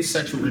class,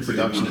 asexual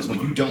reproduction is when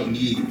you don't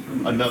need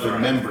another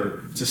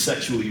member to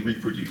sexually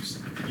reproduce.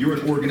 You're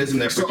an organism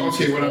that So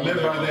produces. okay, what I all meant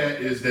that. by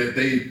that is that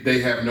they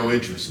have no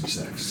interest in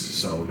sex,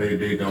 so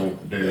they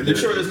don't. Then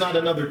sure, there's not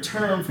another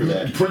term for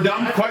that.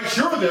 I'm quite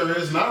sure there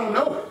is, and I don't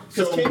know it.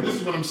 So Can- this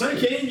is what I'm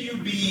saying. Can you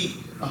be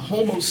a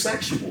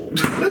homosexual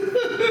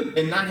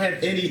and not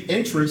have any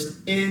interest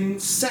in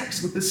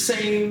sex with the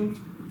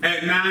same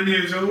At 9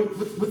 years old?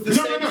 with the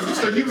No, same just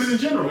sex? a human in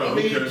general. I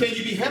mean, Okay. can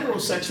you be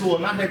heterosexual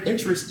and not have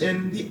interest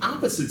in the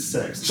opposite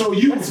sex? So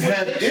you That's what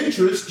have it is.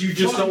 interest, you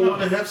just Well, don't no.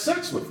 want to have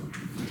sex with them.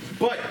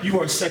 But you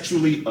are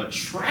sexually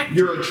attracted.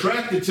 You're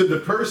attracted to the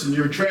person,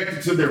 you're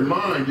attracted to their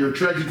mind, you're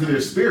attracted to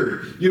their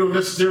spirit. You don't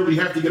necessarily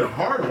have to get a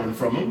hard on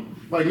from them.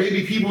 Like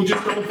maybe people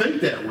just don't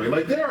think that way.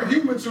 Like there are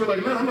humans who are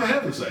like, no, I'm not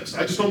having sex.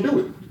 I just don't do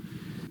it.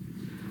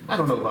 I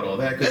don't know about all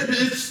that.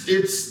 'cause-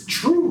 It's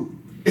true.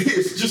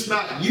 It's just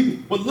not you.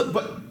 But look,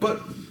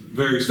 but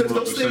Very small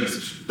those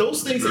percentage.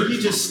 those things that Very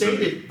he just small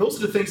percentage. stated, those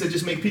are the things that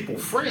just make people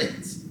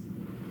friends.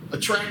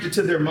 Attracted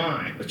to their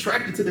mind,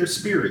 attracted to their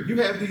spirit. You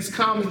have these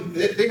common.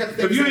 They have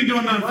things. If you ain't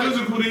doing that- nothing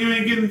physical, then you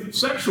ain't getting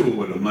sexual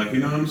with them. Like, you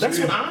know what I'm saying?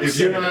 That's what I'm If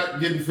saying. you're not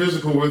getting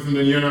physical with them,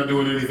 then you're not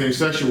doing anything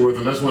sexual with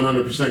them. That's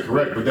 100%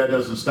 correct. But that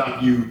doesn't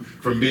stop you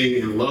from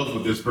being in love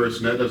with this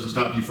person. That doesn't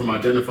stop you from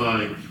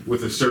identifying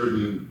with a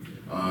certain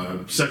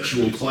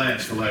sexual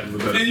class, for lack of a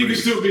better And you can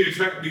phrase. still be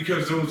attracted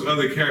because those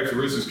other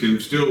characteristics can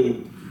still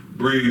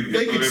bring.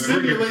 They can bring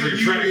stimulate you in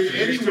attraction. They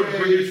any still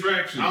bring way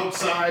attraction.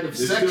 outside of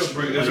They still sex.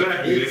 bring- Like,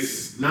 exactly.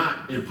 It's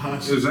not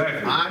impossible.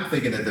 Exactly. I'm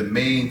thinking that the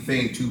main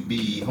thing to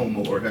be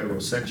homo or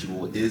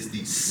heterosexual is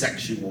the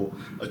sexual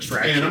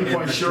attraction. And I'm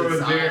quite the sure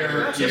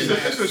desire.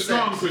 It's a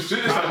strong Sex.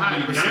 percentage. It's a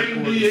high percentage.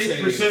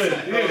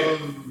 98% Yeah.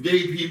 of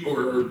gay people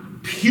or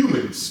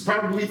humans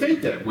probably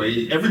think that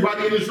way.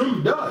 Everybody in this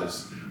room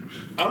does.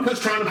 I'm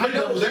just trying to I put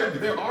know those out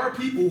there are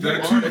people who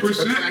That are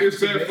 2% is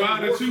that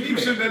 5 to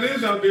 2% that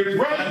is out there.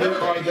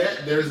 Right,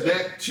 there's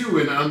that too,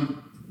 and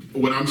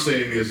what I'm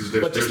saying is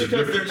that But just there's a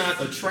because they're difference.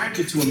 not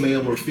attracted to a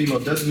male or female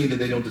doesn't mean that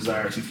they don't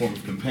desire some form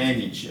of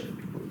companionship.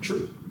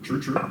 True.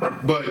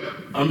 But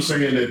I'm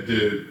saying that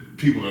the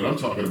people that I'm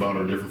talking about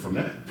are different from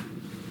that.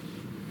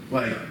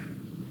 Like,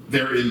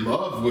 they're in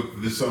love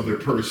with this other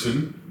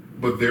person,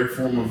 but their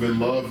form of in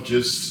love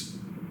just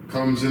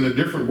comes in a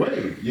different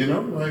way, you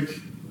know? Like,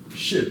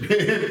 shit,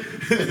 man.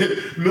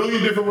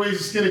 Million different ways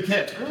to skin a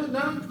cat. No,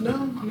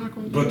 I'm not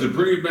going to. But to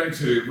bring it back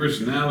to the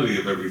originality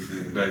of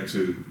everything, back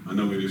to, I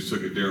know we just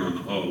took it there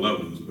on all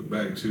levels, but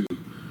back to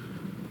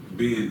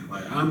being,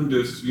 like, I'm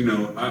just,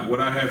 what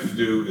I have to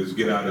do is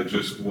get out of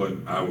just what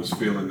I was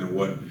feeling and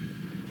what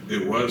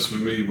it was for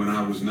me when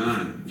I was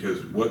 9.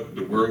 Because what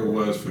the world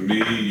was for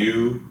me,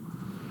 you,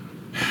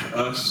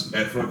 us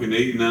at fucking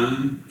 8,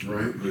 9,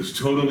 Right. was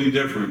totally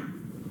different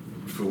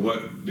for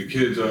what the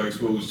kids are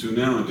exposed to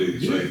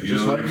nowadays. Yeah, like, you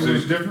just know like what it I'm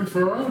was saying? different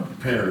for our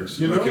parents,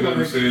 you know? Like, you know what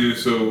I'm Like, saying?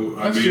 So,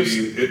 I that's mean,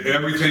 just-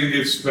 everything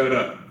gets sped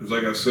up. 'Cause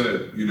like I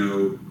said, you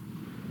know,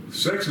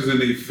 sex is in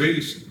their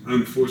face,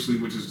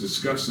 unfortunately, which is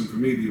disgusting for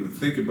me to even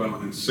think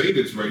about and say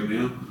this right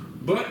now.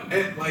 But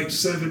at like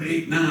 7,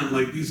 8, 9,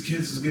 like these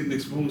kids is getting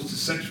exposed to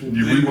sexual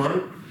we things.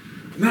 weren't?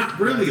 Not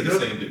really. Not to the no.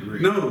 same degree.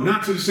 No,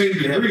 not to the same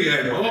They have degree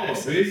at more all,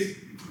 access. baby.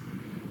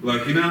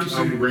 Like, you know what I'm I'm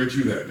saying? gonna grant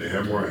you that. They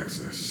have more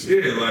access.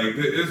 Yeah, like,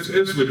 it's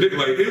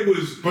ridiculous. Like, it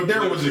was. But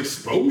there was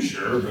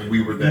exposure when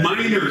we were that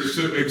minor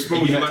to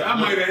exposure. Like, I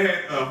might have had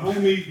a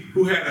homie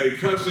who had a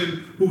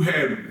cousin who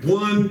had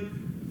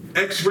one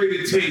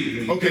X-rated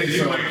tape. Okay, and you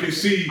so like could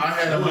see. I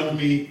had a one.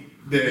 homie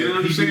that You know what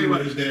I'm he saying? knew what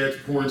Like- his dad's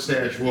porn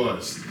stash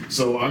was.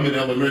 So I'm in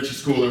elementary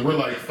school and we're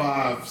like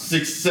 5,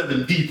 6,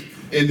 7 deep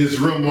in this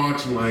room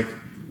watching like.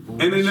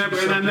 And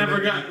I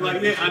never got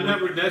like, yeah, I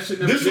never. That shit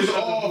never. This was did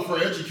all nothing.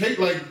 for educate.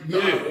 Like, no,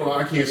 Yeah. well,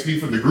 I can't speak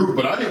for the group,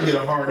 but I didn't get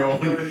a hard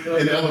on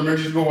in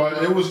elementary school.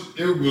 It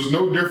was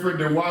no different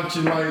than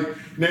watching like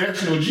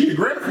National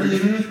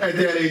Geographic at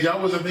that age. I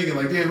wasn't thinking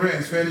like, damn,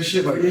 rats, man, this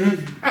shit. Like,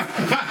 I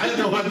had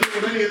no idea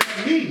what any of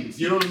that means.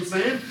 You know what I'm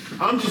saying?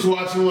 I'm just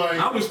watching like.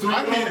 I was thrown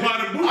off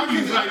by the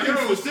movies. I can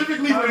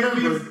specifically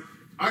remember.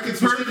 I can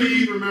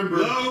specifically remember.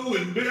 Low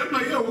and big. I'm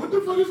like, yo, what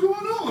the fuck is going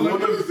on? Like,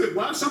 what is it?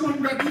 Why some of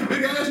them got these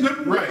big ass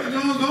nipples? Right. You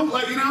know,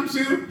 like, you know what I'm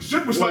saying?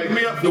 Shit was Like, fucking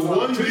me up. the for a while.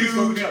 one Titties fucked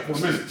dude- me up for a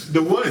minute.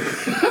 The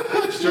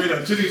one. Straight up,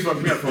 titties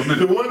fucked me up for a The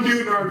minute. one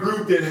dude in our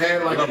group that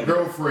had like a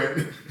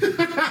girlfriend.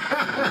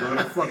 Love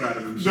the fuck out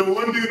of them. The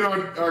one dude in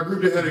our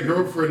group that had a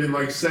girlfriend in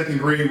like second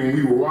grade when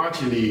we were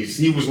watching these,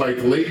 he was like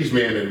the ladies'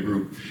 man in the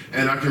group.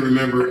 And I can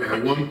remember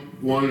at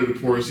one of the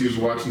porns he was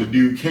watching, the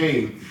dude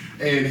came,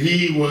 and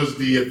he was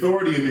the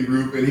authority in the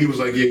group, and he was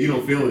like, yeah, you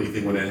don't feel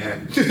anything when that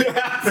happens.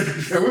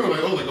 And we were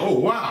like, oh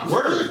wow,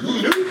 word,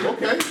 who knew?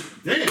 Okay.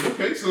 Damn,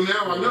 okay, so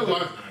now I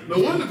know. No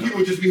wonder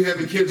people just be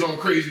having kids all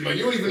crazy, like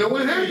you don't even know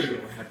what happened.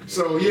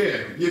 So yeah,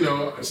 you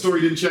know,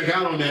 story didn't check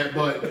out on that,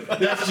 but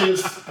that's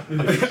just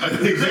an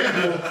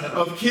example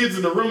of kids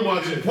in the room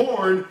watching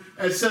porn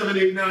at 7,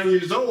 8, 9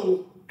 years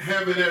old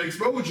having that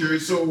exposure.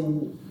 So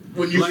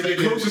when you Like say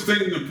the closest thing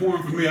to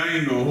porn for me, I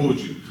ain't gonna hold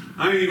you.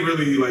 I ain't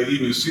really like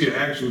even see an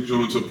actual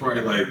joint until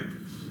probably like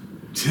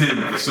 10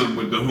 or something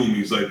with the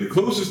homies. Like the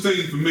closest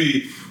thing for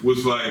me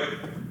was like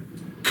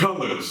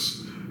Colors.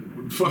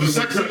 Fucking The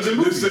sex scenes in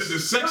movies. The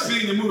sex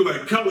scene in the movie,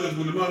 like Colors,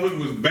 when the motherfucker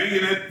was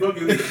banging that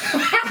fucking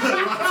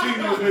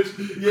Latino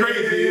bitch,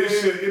 crazy and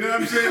shit. You know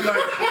what I'm saying? Like,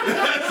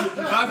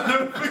 I'll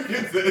never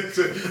forget that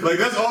shit. Like,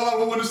 that's all I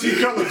would want to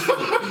see Colors for.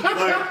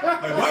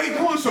 Like, why he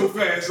going so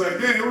fast? Like,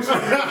 damn, what's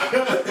up?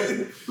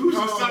 Who's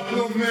the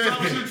South man.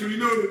 South Central? You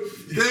know,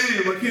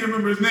 damn, I can't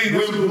remember his name.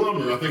 That's Will who-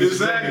 Plummer, I think it's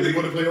exactly. exactly.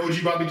 Want to play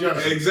OG Bobby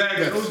Johnson?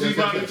 Exactly. Yes, OG yes,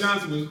 Bobby yes.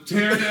 Johnson was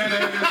tearing that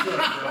ass up,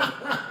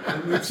 dog.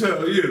 Let me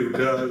tell you,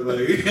 dog.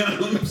 Like, you know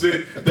what I'm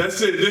saying?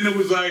 That's it. Then it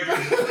was like,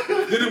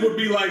 then it would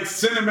be like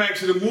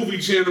Cinemax or the movie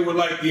channel with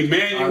like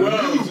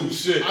Emmanuel's and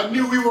shit. I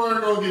knew we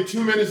weren't gonna get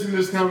 2 minutes in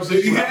this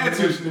conversation You without had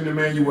to. mentioning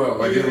Emmanuel.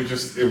 Like it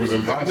was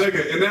impossible.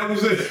 Nigga, and that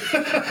was it.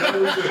 That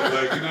was it.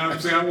 Like, you know what I'm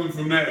saying? I went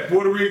from that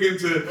Puerto Rican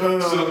to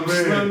some man.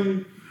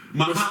 slim,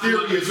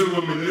 Mysterious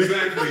woman.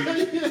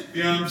 Exactly.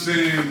 You know what I'm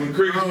saying? With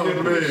crazy Oh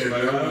nipples. man,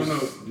 Like, I don't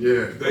know.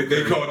 Yeah,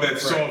 They called that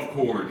soft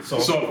porn.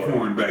 Soft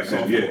porn back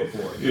then. Yeah. Softcore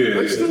porn. Yeah.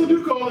 they still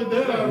do call it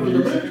that. I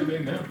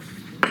remember.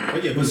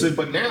 But yeah,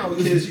 but now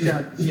kids, you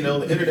got the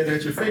internet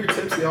at your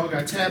fingertips. They all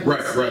got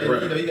tablets. Right.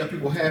 And, you got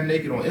people half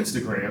naked on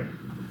Instagram.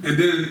 And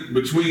then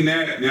between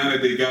that, now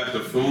that they got the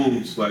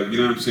phones, like, you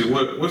know what I'm saying?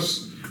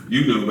 What's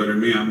you know better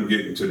than me, I'm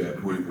getting to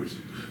that point with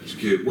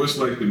kid. What's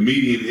like the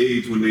median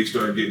age when they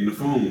start getting the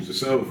phones, the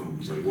cell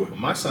phones? Like what? Well,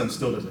 my son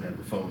still doesn't have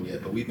a phone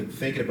yet, but we've been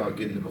thinking about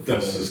getting him a phone.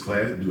 That's his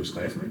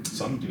classmate.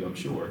 Some do, I'm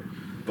sure.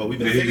 But we've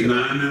been And he's thinking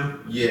 9 now?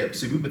 Yeah,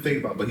 see, we've been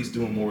thinking about, but he's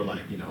doing more like,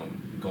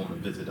 going to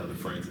visit other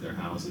friends at their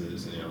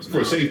houses. And,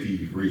 For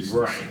safety reasons.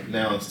 Right.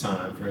 Now it's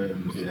time for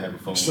him to have a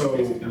phone. So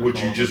would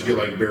you just get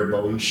like bare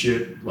bones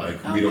shit?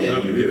 Like we don't yeah.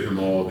 want to give him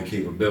all the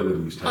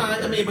capabilities.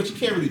 Type I mean, but you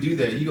can't really do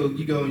that. You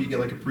go, you get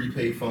like a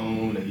prepaid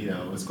phone,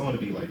 and it's going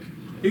to be like.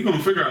 He's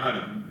gonna figure out how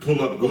to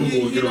pull up Google He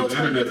and get on knows the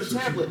how to internet. get the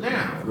tablet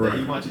now. Right. That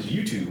he watches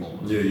YouTube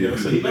on. Yeah.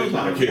 So he knows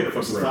how I to can't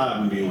work.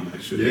 subscribe and be on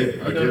that shit. Yeah. You I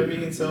know what I get it.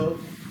 mean? So,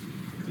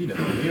 you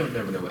don't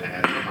never know what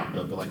ads are popping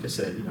up. But like I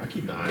said, I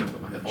keep an eye on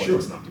him. I have Sure.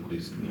 always not what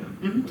he's,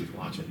 what he's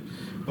watching.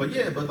 But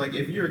like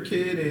if you're a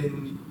kid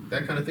and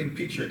that kind of thing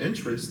piques your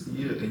interest,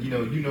 you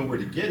know where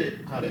to get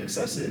it, how to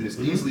access it, and it's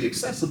easily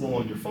accessible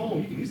on your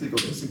phone. You can easily go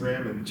to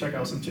Instagram and check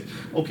out some.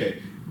 Okay,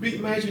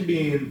 imagine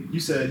you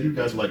said you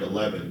guys were like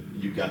 11.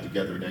 You got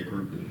together in that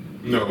group.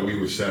 No, we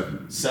were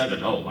 7.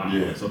 7. Oh wow.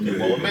 Yeah. Okay. Yeah,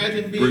 Well, yeah.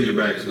 imagine Bring being it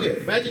back, son.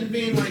 imagine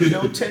being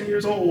like 10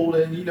 years old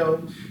and you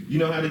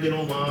know how to get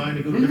online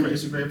and go to different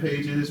Instagram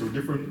pages or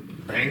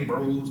different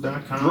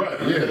bangbros.com.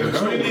 Right, yeah.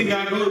 But you ain't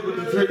gotta go,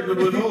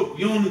 but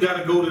you don't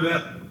gotta go to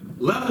that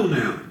level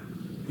now.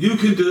 You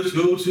can just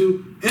go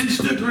to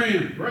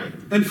Instagram, Right.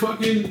 and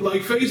fucking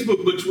like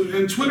Facebook, but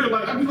and Twitter.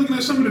 Like I be looking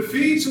at some of the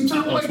feeds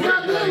sometimes. On Like Twitter,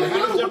 goddamn, like,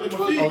 yeah, yo, what the fuck?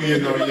 Oh yeah,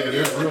 no, yeah,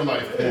 there's real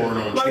life porn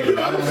on Like,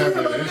 Twitter. I don't have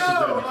an like, yo,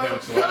 Instagram like,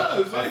 account, so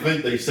cuz, I like-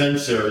 think they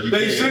censor. You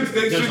They can't. sense,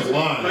 There's a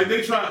line. like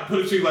they try to put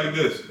it to you like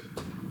this.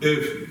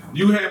 If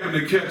you happen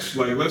to catch,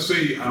 like, let's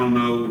say, I don't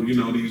know,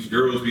 these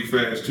girls be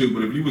fast too,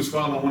 but if you was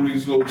following one of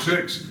these little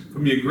chicks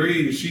from your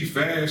grade and she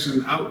fast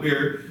and out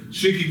there,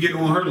 she could get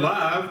on her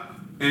live.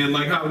 And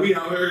like how we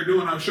out here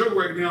doing our show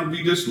right now,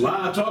 be just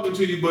live talking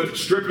to you, but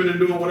stripping and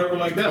doing whatever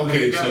like that.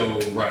 Okay, Like,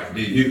 so right,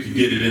 you can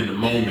get it in the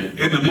moment.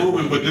 in the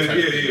moment, but then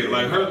yeah,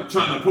 like her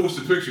trying to post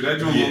a picture, that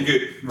joint gonna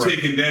get Right.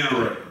 taken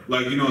down, Right.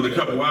 like in a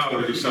couple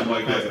hours or something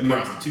like that.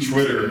 No,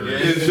 Twitter.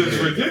 It's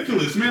just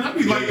ridiculous, man. I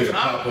be like, Yeah,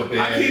 pop-up I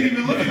ad. can't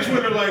even look at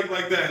Twitter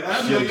like that.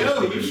 I be like,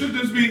 yo, you should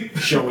just be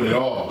Showing it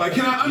all. like,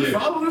 can I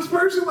unfollow this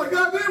person? Like,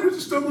 goddamn,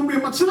 it's still gonna be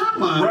in my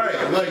timeline.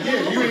 Right, like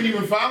yeah, you ain't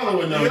even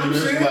following them. You know what I'm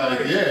It's saying? like,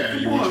 Like, yeah,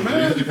 you come want on, your man.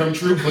 dreams to come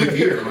true, click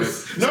here. Like,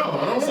 no,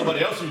 I don't.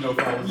 Somebody else you know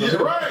follows Yeah,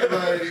 them. right.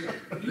 Like,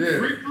 yeah.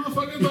 Freak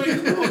motherfuckers,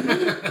 like, come on,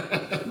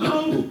 man.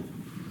 No.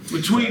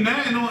 Between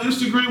that and on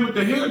Instagram with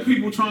the hair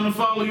people trying to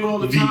follow you all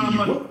the time,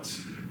 like what?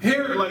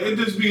 hair, like it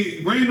just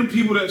be random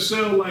people that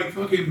sell like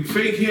fucking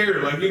fake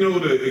hair, like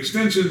the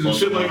extensions and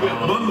shit like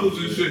that, bundles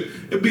and shit.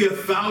 It'd be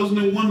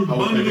 1,001 I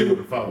would think they bundle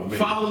would follow me.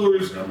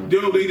 followers.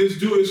 Yo, they just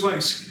do it. It's like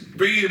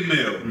spam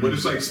mail, but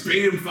it's like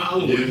spam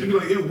followers. Yeah. You be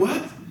like, yo,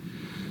 what?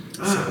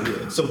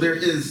 So there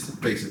is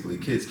basically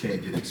kids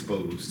can't get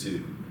exposed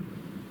to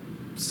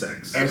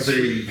sex. As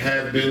they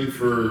have been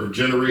for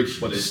generations.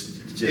 But it's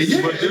just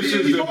Yeah, But this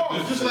it is the-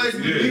 evolves. Just like yeah.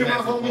 me and my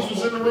homies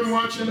was in the room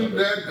watching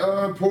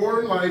that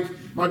porn. Like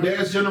my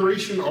dad's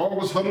generation, all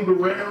was huddled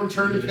around,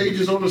 turning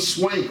pages on a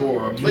Swank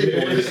or a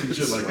Playboy and some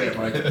shit like that.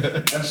 Like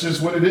that's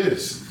just what it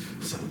is.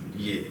 so,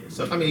 yeah.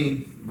 So I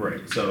mean,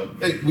 right. So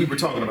hey, we were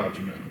talking about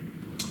you now.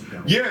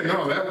 Yeah,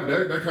 no,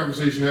 that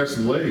conversation has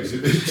some legs.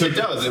 It It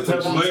does. It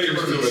puts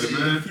layers to it,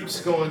 man. It keeps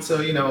going.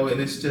 So and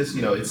it's just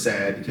it's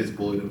sad because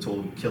bullied him,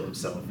 told him to kill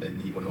himself, and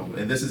he went home.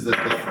 And this is the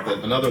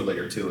another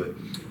layer to it.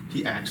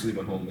 He actually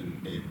went home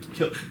and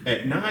killed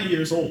at 9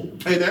 years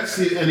old. And that's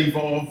an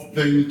evolved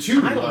thing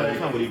too. I don't know Like,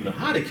 if I would even know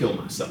how to kill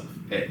myself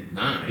at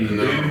 9.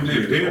 No.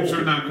 Damn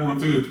sure not going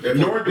through.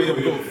 nor do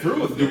we go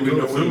through it. Do we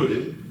know what he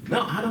did?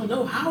 No, I don't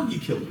know how he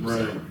killed himself.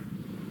 Right.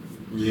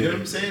 You know what Yeah.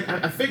 I'm saying?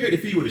 I figured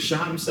if he would have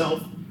shot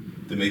himself,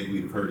 then maybe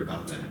we'd have heard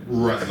about that.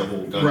 Right, The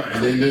whole gun. right,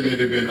 and then there'd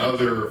have been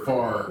other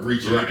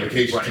far-reaching Right,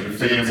 implications right. to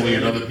the family,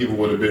 and other people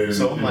would have been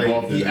So I'm like,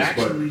 involved in he this.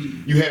 actually-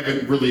 But you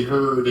haven't really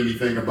heard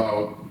anything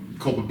about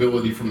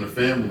culpability from the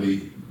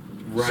family.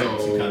 Right. So,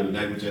 Some kind of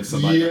negligence.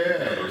 Somebody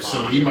yeah,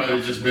 so he might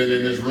have just been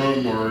in his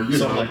room, or you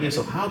So know. I'm like, yeah,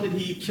 so how did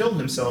he kill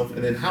himself?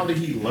 And then how did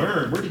he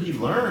learn? Where did he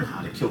learn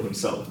how to kill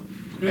himself?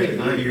 At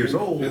 9 years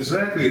old.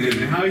 Exactly. And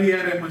how he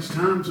had that much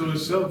time to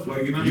himself,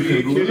 like you what can I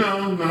mean?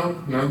 Google,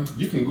 no,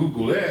 you can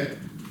Google that.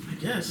 I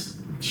guess.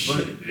 But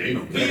Shit, ain't no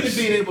even guess.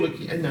 being able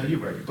to, and no, you're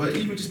right. But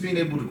even just being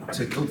able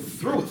to go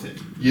through with it.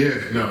 Yeah,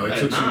 no, it At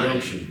took some 9,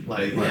 gumption. like,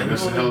 Right, yeah,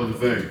 that's a no. hell of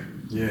a thing.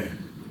 Yeah.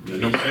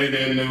 And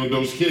then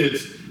those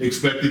kids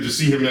expected to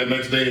see him that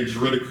next day and just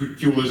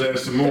ridicule his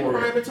ass some They more.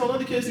 probably even told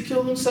other kids to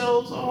kill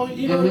themselves. Oh,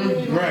 you know what I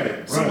mean?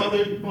 Right, Some right.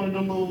 other one of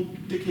them little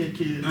dickhead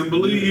kids. And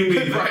believe you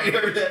me, right,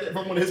 heard that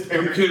from one of his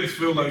them parents. kids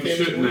feel like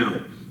shit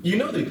now. You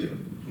know they do.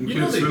 Them You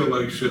know kids they feel do.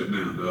 like shit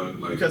now, dog.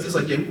 Like, Because it's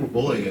like, yeah, we were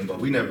bullying him, but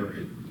we never.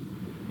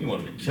 He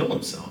wanted to kill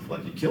himself.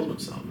 Like he killed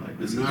himself. Like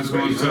this and that's is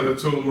going to crazy. set a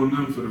toll on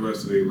them for the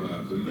rest of their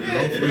lives. And Yeah,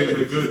 hopefully it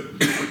in a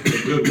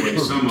good way,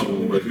 some of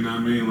them. But you know what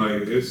I mean?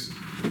 Like,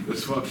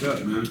 it's fucked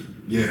up,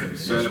 man. Yeah,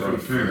 It's sad for the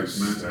parents,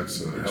 man.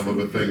 That's a hell of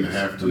a thing to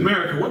have to.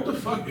 America, what the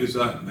fuck is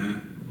up,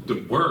 man?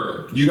 The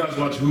world. You guys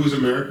watch Who's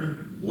America?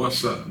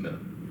 What's up? No.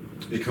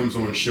 It comes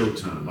on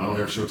Showtime. I don't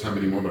have Showtime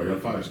anymore, but I got a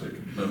Fire Stick.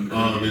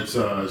 Okay.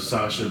 It's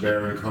Sacha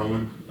Baron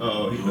Cohen.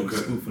 Oh, he's been Okay.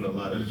 spoofing a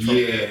lot of Trump.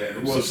 Yeah,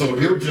 well, so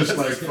he'll just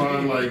like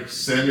find like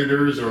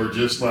senators or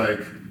just like,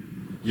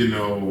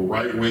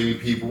 right wing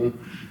people.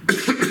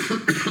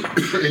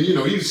 And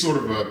he's sort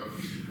of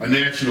a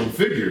national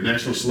figure,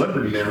 national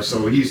celebrity now,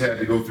 so he's had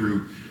to go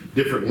through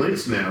different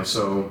lengths now.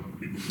 So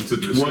To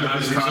one of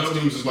his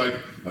costumes is like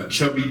a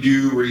chubby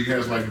dude where he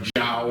has like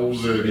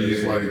jowls and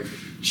he's like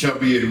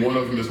chubby, and one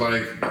of them is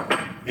like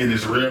an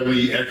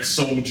Israeli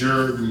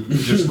ex-soldier who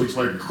just looks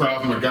like a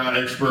Krav Maga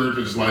expert.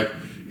 It's like,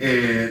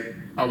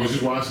 and I was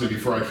just watching it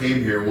before I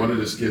came here. One of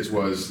the skits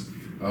was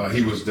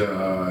he was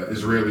the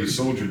Israeli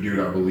soldier dude,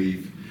 I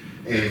believe,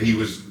 and he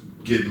was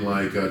getting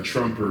like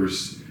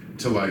Trumpers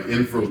to like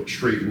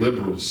infiltrate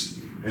liberals.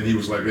 And he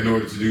was like, in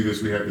order to do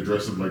this, we have to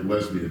dress up like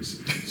lesbians.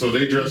 So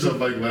they dress up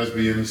like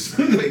lesbians.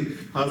 Wait,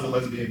 how's a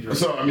lesbian dress?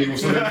 So they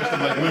dress up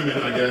like women,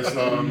 I guess.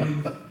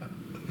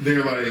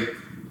 They're like,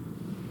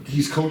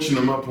 he's coaching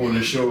them up on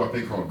this show I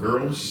think called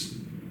Girls.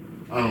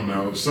 I don't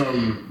know,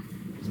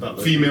 some It's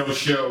about female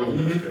show.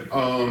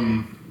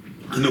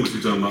 I know what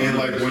you're talking about. And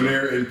like when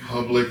they're in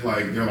public,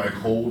 like they're like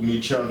holding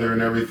each other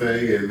and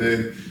everything, and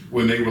then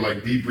when they were like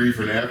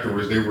debriefing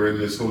afterwards, they were in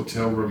this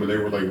hotel room and they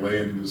were like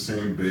laying in the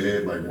same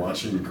bed, like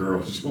watching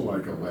girls on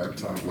like a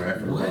laptop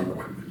laughing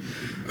around.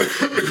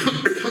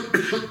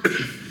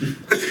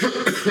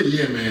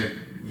 Yeah, man.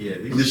 Yeah,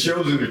 The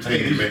show's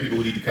entertaining, man. people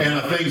need to come And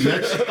I think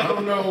next, I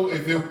don't know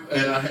if it,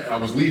 and I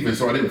was leaving,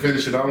 so I didn't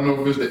finish it. I don't know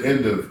if it's the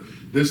end of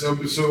this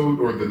episode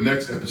or the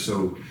next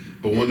episode,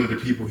 but one of the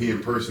people he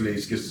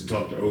impersonates gets to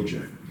talk to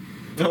OJ.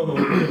 Oh,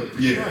 really?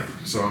 Yeah,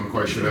 so I'm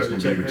quite sure that's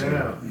going to be Check that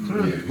out. Yeah.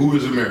 Who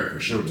is America?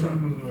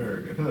 Showtime.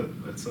 America.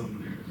 That's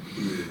something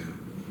there.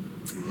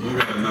 Yeah. We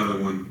got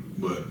another one,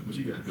 but What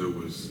you got? it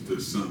was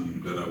just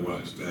something that I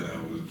watched that I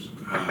was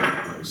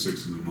high like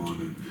 6 in the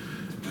morning,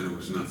 and it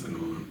was nothing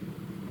on.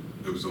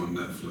 It was on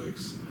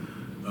Netflix.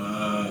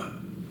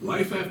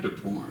 Life After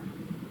Porn.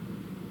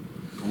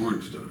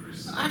 Porn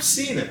stars. I've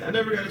seen it. I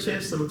never got a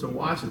chance to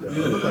watch it though.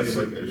 Yeah, It looked like that's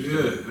it's it.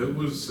 like Yeah, it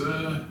was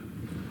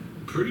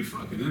pretty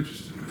fucking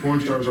interesting. Porn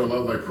stars are a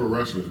lot like pro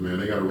wrestlers, man.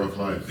 They got a rough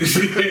life.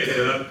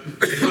 Yeah,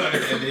 like,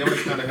 and they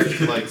always kind of have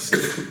to like stick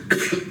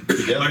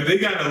together. like they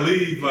gotta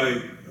leave.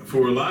 Like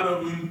for a lot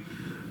of them,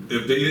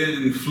 if they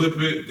didn't flip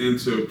it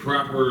into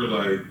proper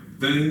like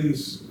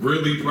things,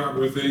 really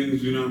proper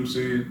things, you know what I'm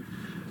saying?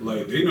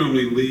 Like they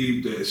normally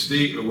leave the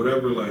estate or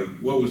whatever. Like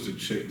what was the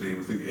chick name?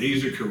 I think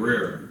Asia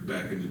Carrera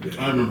back in the day.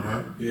 I remember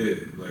her. Yeah,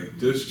 like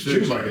this chick. She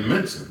was like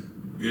immense,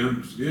 Yeah,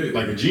 yeah.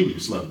 like a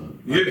genius level.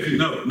 Yeah,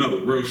 no,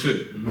 real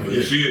shit.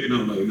 Yeah. She,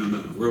 no,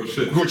 real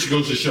shit. Which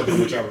goes to show how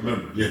much I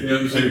remember. Yeah. You know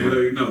what I'm saying?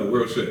 Anyway. Like, no,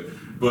 real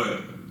shit.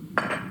 But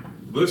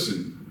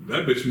listen,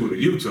 that bitch moved to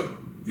Utah.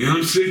 You know what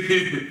I'm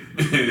saying?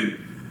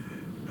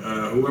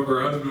 And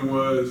whoever her husband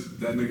was,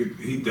 that nigga,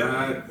 he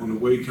died on the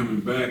way coming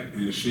back,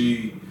 and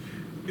she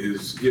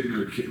is getting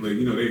her kid, like,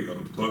 you know, they got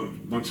a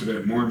bunch of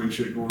that Mormon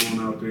shit going on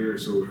out there.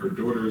 So her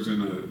daughter is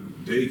in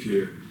a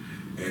daycare,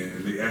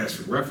 and they asked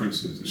for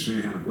references, and she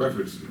didn't have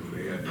references.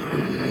 They had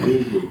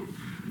to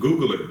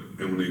Google it,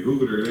 and when they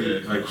Googled her, they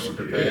like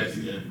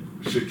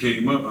shit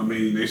came up. I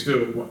mean, they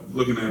still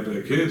looking at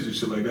their kids and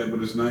shit like that,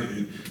 but it's not,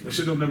 and that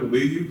shit don't never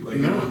leave you. Like,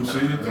 you know what I'm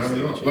saying? I don't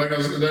know. Like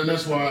then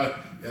that's why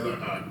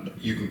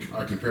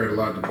I compare it a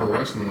lot to pro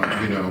wrestling.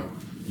 Like, you know,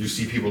 you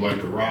see people like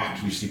The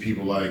Rock, you see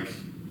people like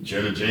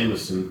Jenna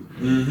Jameson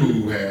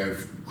who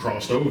have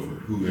crossed over,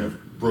 who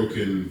have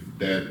broken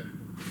that.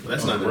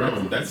 That's not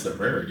that's the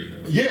rarity. You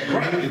know? Yeah,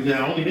 right.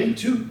 Now only they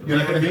two. You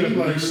know what I mean?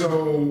 Like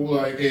so,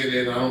 like,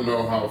 and I don't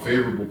know how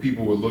favorable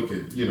people would look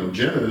at, you know,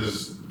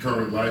 Jenna's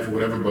current life or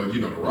whatever, but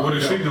you know, The Rock. What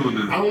is she doing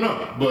now? I don't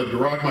know, but The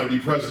Rock might be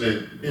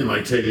president in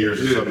like 10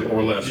 years or something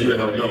or less. Who the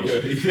hell knows?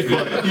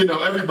 But you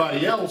know,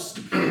 everybody else,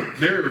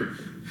 they're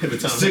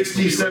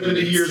 60,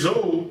 70 years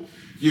old.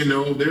 You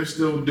know, they're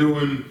still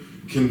doing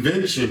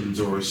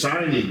conventions or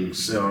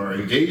signings or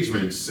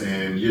engagements,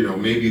 and you know,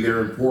 maybe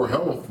they're in poor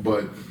health,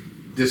 but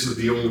this is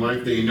the only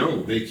life they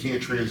know. They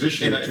can't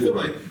transition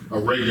to a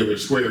regular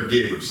square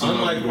gig.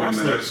 Unlike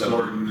wrestlers,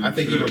 though, I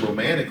think even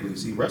romantically,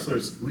 see,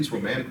 wrestlers, at least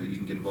romantically, you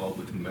can get involved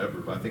with whomever,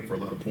 but I think for a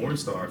lot of porn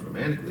stars,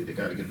 romantically, they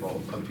got to get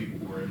involved with other people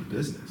who are in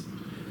business.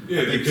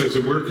 Yeah, because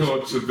if we're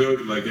called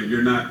civilian, like if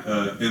you're not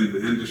in the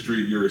industry,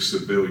 you're a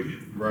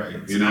civilian. Right.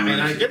 You know,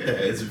 and I get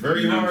that. It's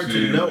very you know what hard I'm to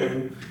saying?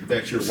 know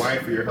that your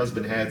wife or your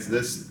husband has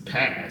this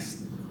past,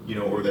 you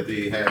know, or that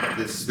they have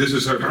this. This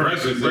is her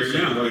present right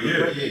now. Like,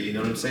 yeah. Yeah, you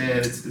know what I'm saying?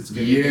 It's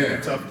gonna be Yeah,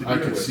 tough to deal I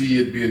could with. see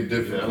it being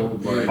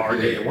difficult. You know, Like, hard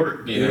day at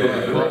work. You know?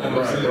 Yeah,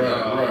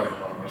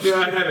 right. Yeah,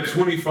 I had a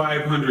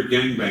 2,500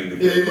 gangbang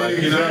together. Like,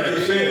 you know what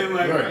I'm saying?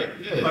 Like,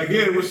 Right. like,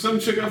 yeah, it was some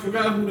chick, I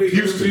forgot who they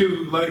Houston.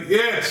 interviewed. Like,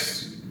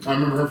 yes. I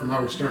remember her from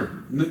Howard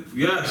Stern.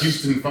 Yes.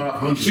 Houston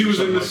 500. She was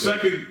in the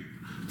something like second.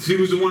 She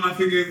was the one I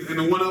think in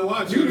the one I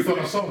watched. that. You would have thought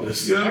I saw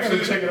this. You know I what I'm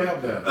gotta saying? check it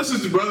out now. That's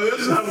just brother. This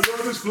is how the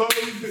brothers flow.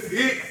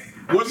 It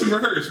wasn't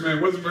rehearsed, man.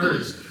 Wasn't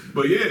rehearsed.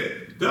 But yeah,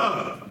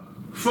 dog.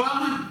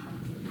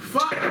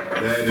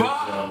 That is a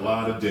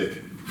lot of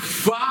dick.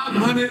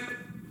 500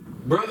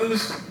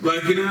 brothers.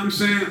 Like, you know what I'm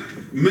saying?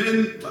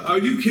 Men, are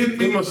you kidding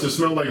me? It must have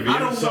smelled like I Vienna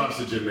don't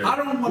sausage in there. I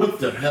don't want What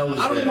the hell is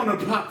I don't that? want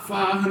to pop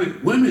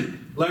 500 women.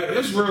 Like,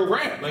 it's real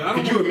rap. Like, I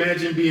don't Could you wanna-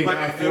 imagine being like,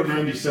 guy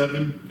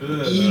 497?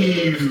 Ugh.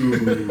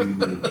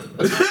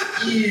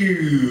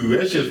 Ew.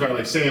 That shit's probably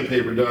like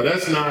sandpaper, dog.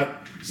 That's not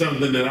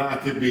something that I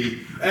could be.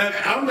 And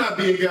I'm not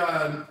being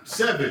guy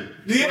 7.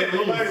 Yeah, let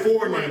alone like,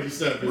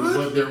 497. what?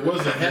 But there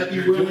was a happy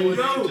You're doing willing.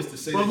 No, it just to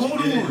say but that hold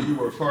you did, on. you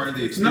were part of the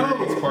No,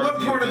 experience. what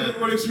part of the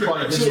event, experience?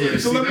 part of So, history.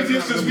 so let me See,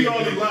 just, that's since not we all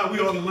gonna in be line, we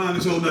all in line,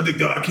 this whole nother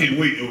dog, I can't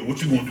wait. Yo,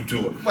 what you going to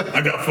do to her?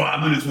 I got 5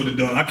 minutes with the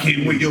dog. I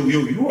can't wait. Yo,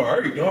 you all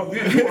right, dog?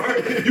 Yeah, you all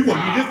right? You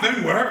want to do this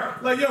thing with her?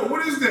 Like, yo,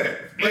 what is that?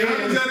 Like, how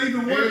does that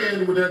even work?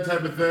 And with that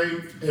type of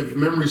thing, if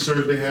memory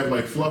serves, they have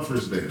like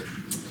fluffers there.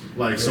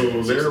 Like, so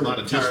Yeah, they're a lot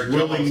of just tired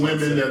willing dogs on women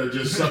set. that are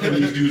just sucking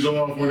these dudes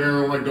off when they're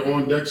on like the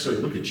on deck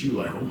circuit. Look at you,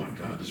 like, oh my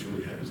God, this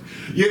really happens.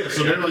 Yeah,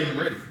 so they're like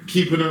Ready.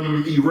 keeping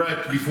them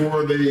erect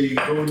before they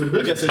go into I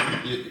business.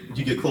 guess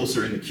you get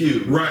closer in the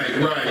queue. Right.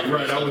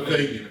 I would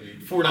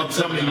think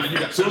 $4.79. You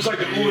got So it's like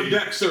an on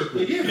deck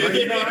circle. Yeah,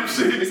 You know what I'm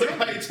saying? It's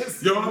like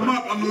just Yo, I'm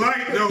up. I'm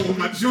light though.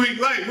 My joint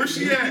light. Where's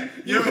she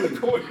at? Yo,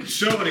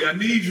 shorty, I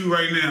need you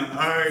right now.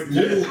 All right,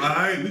 cool. All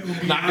right, we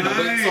gonna be Knocking the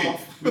lights alright.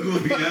 off. We gonna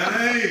be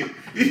alright.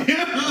 You know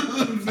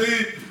what I'm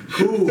saying?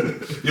 Cool.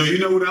 Yo, you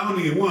know what? I don't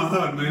even want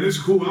her, man. It's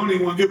cool. I don't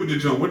even want to get with the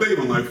joint. What they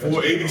on, like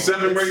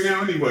 487 right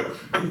now? Anyway,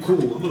 I'm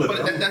cool. I'm gonna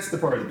But let that's the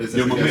part of the business.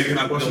 Yo, my I guess. man, can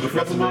I bust on the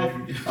fucking mouth?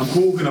 I'm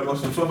cool. Can I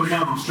bust on the fucking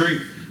mouth? I'm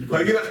straight.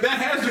 Like, you know, that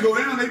has to go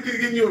down. They could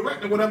give you a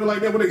wreck or whatever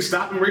like that. When they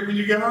stop and right when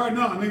you get hard?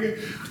 No, nigga.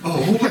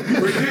 Oh, who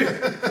you right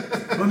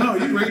there? Oh, no,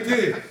 you right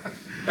there.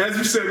 As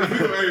you said, we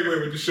go everywhere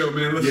with the show,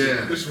 man. Listen,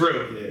 Yeah. it's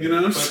real. Yeah. You know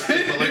what I'm But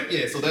saying?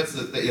 like, so that's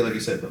like you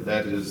said, though,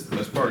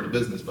 that's part of the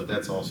business, but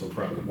that's also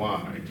probably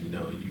why you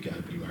got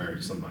to be married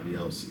to somebody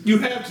else, You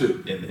have to.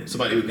 and then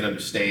somebody who can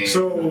understand.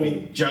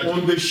 So judge.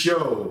 on this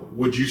show,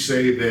 would you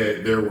say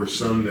that there were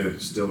some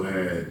that still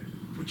had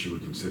what you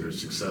would consider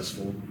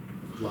successful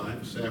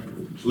lives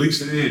afterwards?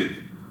 Lisa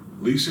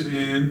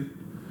Ann.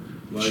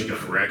 She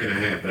got a rack and a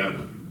half, that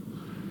one.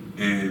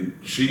 And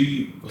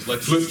she was like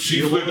flipped.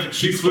 She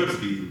flipped. to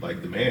be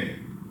like the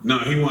man. No,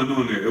 he wasn't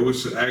on there. It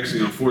was actually,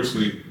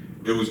 unfortunately,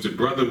 it was the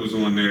brother was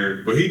on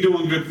there, but he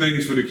doing good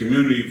things for the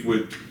community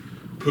with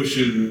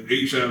pushing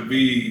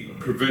HIV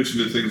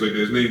prevention and things like that.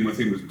 His name, I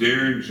think, was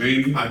Darren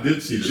Jamie. I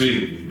did see this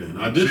Jamie. movie, man.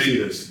 I did see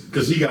this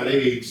because he got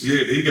AIDS.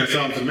 Yeah, he got in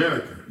South AIDS.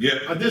 America. Yeah.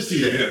 I did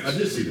see that. Yes. I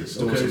did see this.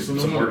 Doing Okay, some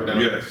so no work more. down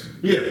there.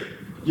 Yes.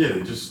 Yeah,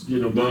 just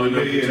bonding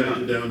up, Yeah,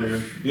 protected down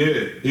there.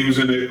 Yeah, he was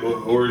in the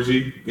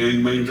orgy,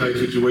 gangbang type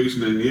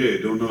situation, and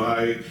don't know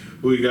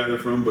who he got it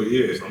from, but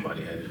yeah.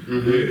 Somebody had it.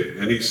 Yeah,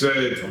 and he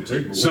said Don't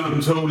take it. something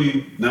told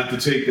him not to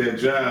take that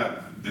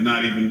job and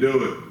not even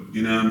do it.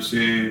 You know what I'm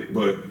saying?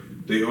 But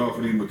they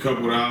offered him a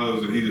couple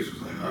 $, and he just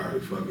was like, all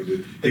right, fuck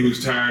it. He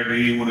was tired and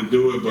he didn't want to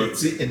do it, but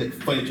See, and it's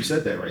funny that you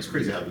said that, right? It's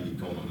crazy how we keep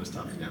going on this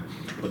topic now.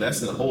 But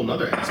that's a whole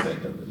other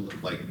aspect of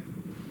it. Like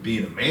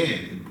being a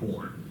man in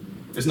porn.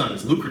 It's not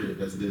as lucrative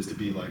as it is to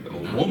be like a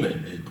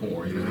woman in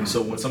porn. You know? And so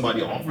when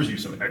somebody offers you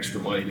some extra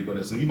money to go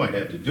to, you might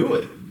have to do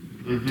it.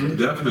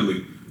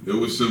 definitely. There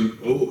was some,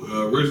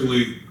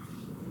 originally,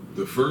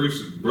 the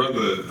first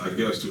brother, I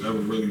guess, to ever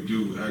really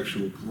do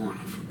actual porn.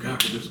 I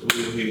forgot what this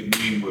old head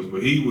name was,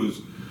 but he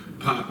was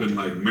popping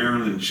like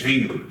Marilyn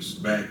Chambers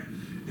back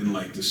in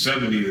like the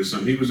 70s or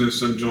something. He was in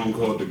some joint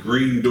called The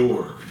Green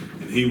Door,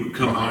 and he would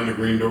come Behind the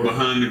Green Door?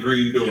 Behind the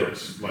Green Door.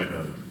 Yes, like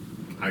a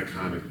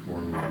iconic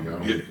porn movie. I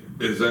don't- Yeah,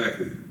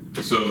 exactly.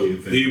 So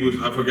he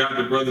was, I forgot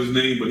the brother's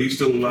name, but he's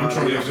still alive. I'm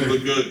trying He to actually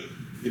think. look good.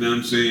 You know what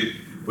I'm saying?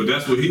 But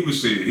that's what he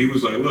was saying. He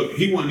was like, look,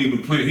 he wasn't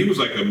even playing. He was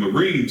like a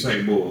Marine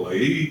type boy. Like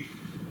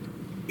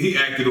he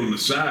acted on the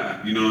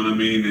side, you know what I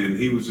mean? And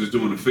he was just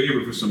doing a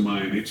favor for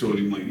somebody, and they told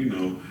him like,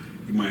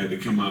 he might have to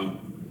come out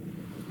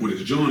with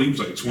his joint. He was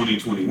like 20,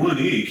 21.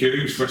 He didn't care.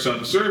 He was fresh out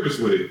the service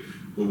with it.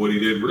 But what he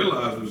didn't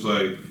realize was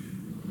like,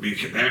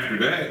 after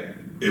that,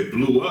 it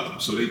blew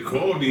up. So they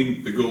called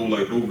him to go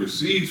like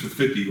overseas for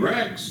 50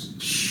 racks.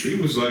 He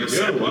was like,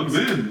 yo, I'm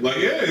in. Like,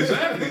 yeah,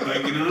 exactly.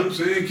 Like, you know what I'm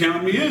saying?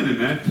 Count me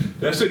in. And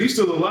that's it. He's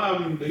still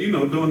alive and,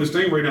 doing this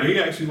thing right now. He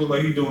actually looked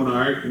like he's doing all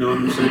right, you know what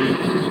I'm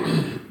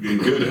saying? In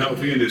good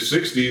health. He in his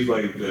 60s,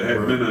 like,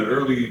 had been an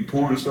early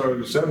porn star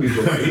in the 70s.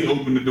 But like, he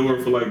opened the door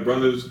for like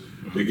brothers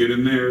to get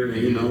in there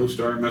and,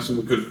 start messing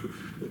with, because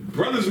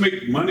brothers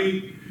make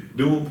money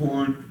doing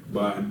porn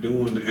by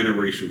doing the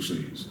interracial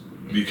scenes.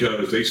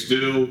 Because they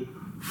still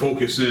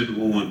focus in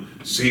on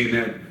seeing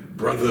that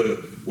brother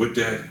with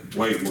that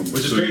white woman.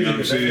 Which is So, crazy you know what I'm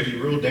because that saying? can be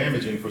real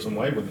damaging for some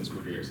white women's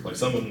careers. Like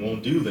someone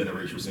won't do the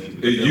interracial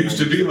scenes. It used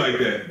to be like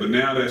that, but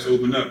now that's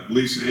opened up.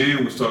 Lisa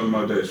Ann was talking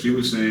about that. She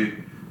was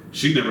saying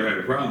she never had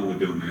a problem with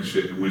doing that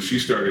shit. And when she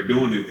started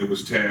doing it, it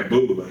was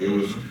taboo. Like, it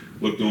was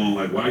looked on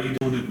like, why are you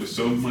doing it with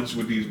so much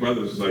with these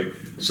brothers? Like,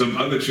 some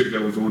other chick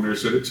that was on there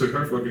said it took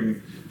her fucking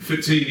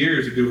 15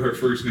 years to do her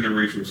first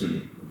interracial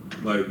scene.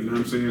 Like, you know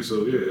what I'm saying?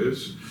 So, yeah,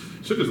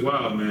 shit is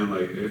wild, man.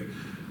 Like,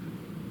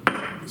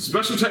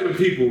 special type of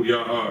people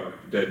y'all are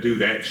that do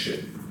that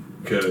shit.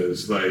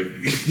 Cause like,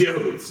 yo,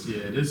 it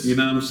is. you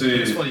know what I'm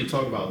saying? It's funny you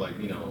talk about like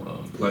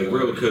Like,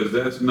 real, cause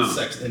that's not.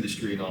 sex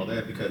industry and all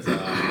that because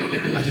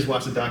I just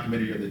watched a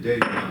documentary the other day,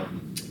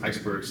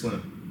 Iceberg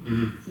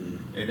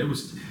Slim, and it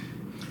was.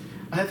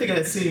 I think I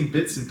had seen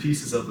bits and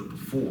pieces of it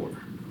before,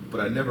 but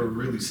I never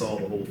really saw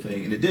the whole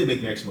thing, and it did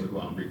make me actually want to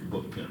go out and read the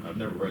book. Pimp. I've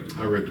never read the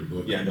book. I read the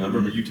book. Yeah, I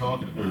remember you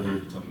talking about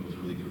it. You told me it was a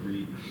really good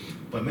read.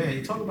 But man,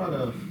 you talk about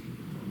a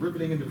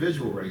riveting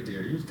individual right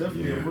there. He was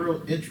definitely a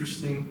real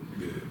interesting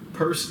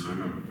person. I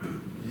remember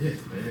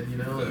that. Yeah,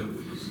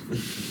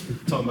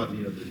 man. Talking about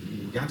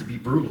you got to be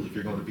brutal if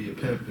you're going to be a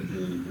pimp,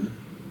 and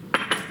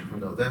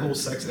that whole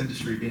sex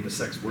industry, being a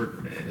sex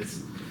worker, man.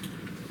 It's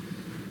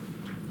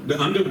The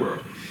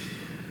underworld.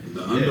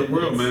 The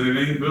underworld, man.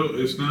 It ain't built.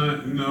 It's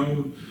not,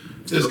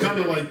 It's kind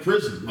of like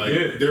prison. Like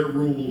Yeah. their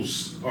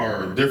rules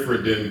are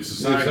different than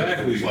society.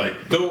 Exactly. rules.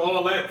 Like throw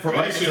all that for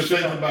us to extra think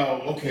shit.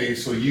 about, okay,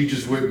 so you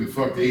just went and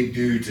fucked 8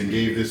 dudes and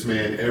gave this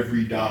man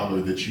every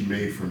dollar that you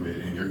made from it,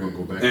 and you're gonna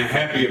go back And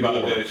happy about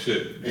more, that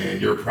shit.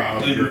 and you're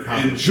proud of your And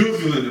accomplishments.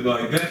 jubilant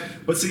like that.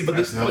 But see, but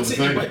That's this, how but, it's see,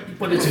 thinking.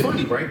 but it's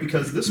funny, right?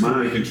 Because this Mind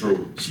woman,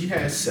 control. she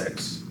has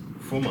sex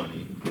for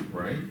money,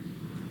 right?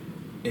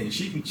 And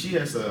she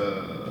has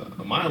a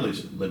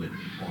mileage limit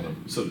on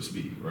them, so to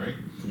speak, right?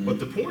 But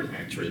the porn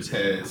actress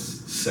has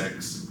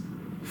sex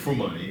for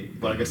money,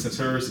 but I guess since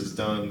hers is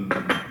done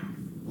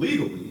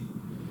legally,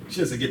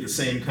 she doesn't get the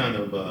same kind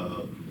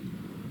of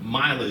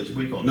mileage. What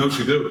do you call it? No,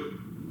 she do.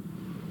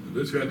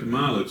 This got the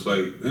mileage.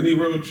 Like any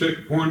real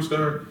chick, porn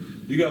star,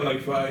 you got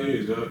like 5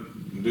 years, dog.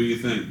 Do your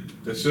thing.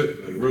 That's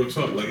it. Like real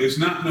talk. Like it's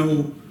not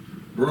no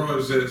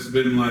broads that's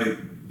been like,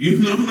 you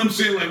know what I'm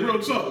saying? Like real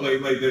talk. Like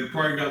that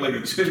probably got like a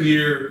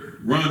 10-year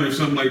run or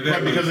something like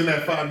that. Right, because in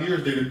that 5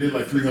 years they done did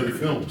like 300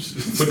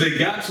 films. But they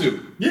got to.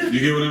 Yeah. You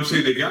get what I'm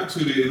saying? They got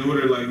to in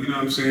order, like, you know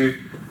what I'm saying,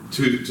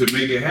 to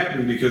make it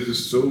happen because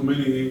there's so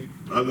many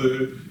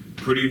other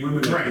pretty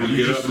women that right, wanna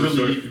you get just up and really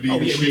start- need to be Oh in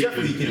yeah, we shape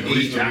definitely and can age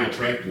reasonably out.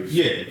 attractive.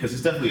 Yeah, because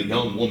it's definitely a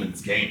young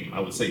woman's game. I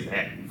would say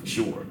that for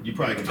sure. You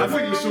probably can. I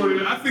think it's sort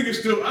of. I think it's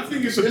still. I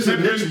think it's a. It's a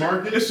pimping- niche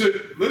market. It's a.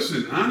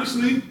 Listen,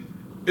 honestly,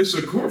 it's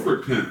a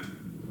corporate pimp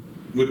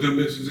with them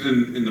bitches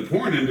in the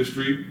porn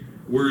industry.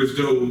 Whereas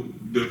though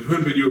the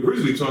pimping you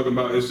originally talking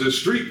about is just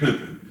street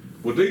pimping.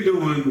 What they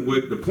doing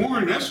with the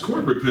porn, that's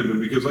corporate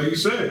pimping because, like you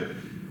said,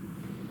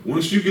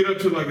 once you get up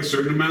to like a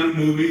certain amount of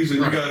movies and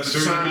you Right. got a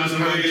certain Sign amount of this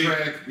money,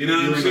 contract, you know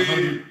what I'm you're in saying?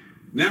 100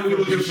 Now we're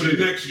looking for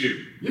the next year.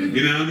 Yeah.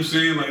 You know what I'm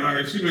saying? Like, all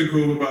right, she's been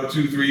cool for about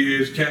 2-3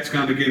 years. Cat's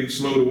kind of getting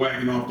slow to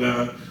whacking off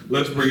the.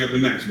 Let's bring up the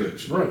next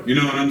bitch. Right. You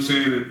know what I'm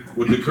saying? And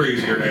with the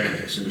crazier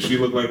ass, and she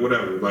look like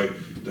whatever. Like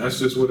that's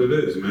just what it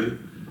is,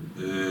 man.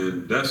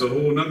 And that's a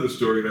whole nother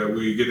story that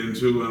we get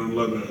into on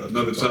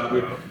another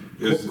topic.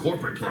 Is,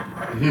 corporate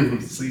pimping.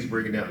 Please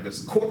break it down.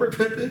 Because corporate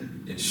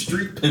pimping and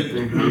street pimping.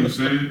 you know what I'm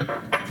saying?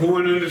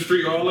 Porn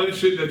industry, all that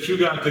shit that you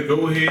got to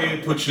go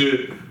ahead, put your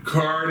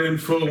card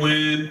info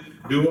in,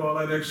 do all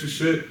that extra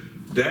shit.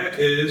 That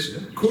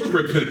is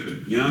corporate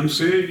pimping. You know what I'm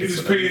saying? You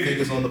just paying. everything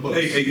is on the books.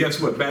 Hey, guess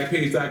what?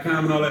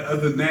 Backpage.com and all that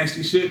other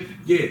nasty shit.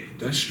 Yeah,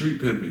 that's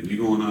street pimping. You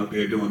going out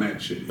there doing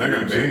that shit. You That know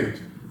got what I'm saying?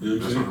 banned. You know what I'm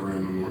That's saying? not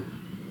around no more.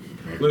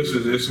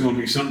 Listen, it's gonna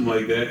be something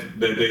like that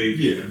they,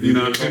 Yeah. you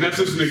know what I'm saying? That's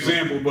just an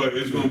example, but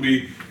it's gonna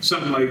be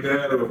something like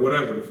that or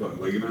whatever the fuck.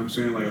 Like, you know what I'm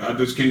saying? Like, I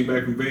just came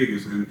back from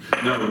Vegas and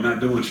no, we're not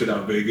doing shit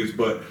out Vegas,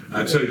 but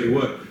I tell you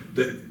what,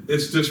 that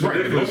it's just Right,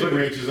 the ridiculous. only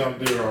ranches out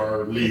there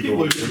are legal. People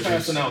are which just is-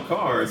 passing out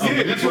cards.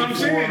 Yeah, that's what I'm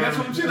saying. That's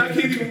what I'm saying. I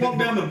can't even walk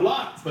down the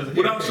block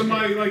without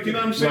somebody like, you know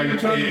what I'm saying? Like,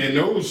 Trying to- and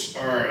those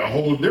are a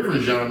whole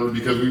different genre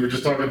because we were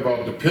just talking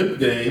about the pimp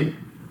game,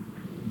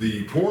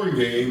 the porn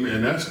game,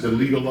 and that's the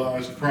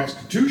legalized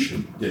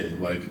prostitution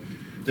game. Like,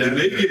 And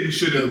they getting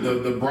shit in.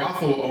 the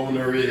brothel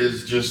owner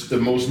is just the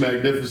most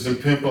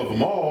magnificent pimp of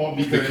them all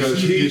because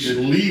he he's- gets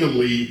it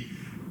legally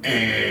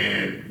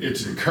and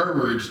it's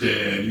encouraged,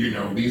 and you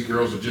know these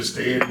girls are just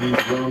staying in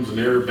these rooms and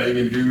they're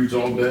banging dudes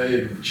all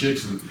day and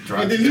chicks and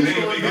then he's Ain't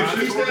going making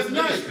to shit that for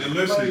night. And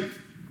listen, Like,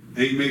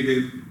 ain't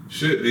making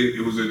shit.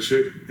 It was a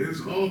chick.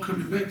 It's all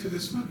coming back to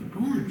this fucking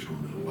porn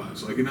joint in a while.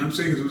 So, like, you know what I'm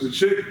saying? It was a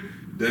chick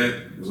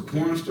that was a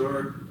porn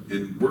star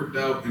and worked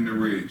out in the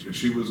ranch. And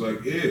she was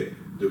like, yeah,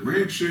 the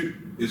ranch shit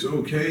is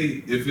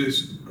okay if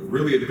it's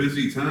really a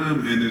busy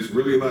time and there's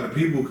really a lot of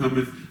people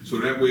coming. So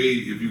that way,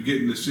 if you're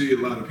getting to see a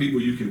lot of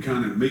people, you can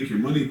kind of make your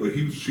money. But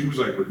she was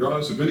like,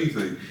 regardless of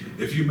anything,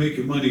 if you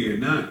making money or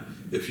not,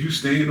 if you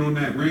staying on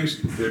that ranch,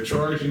 they're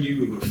charging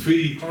you a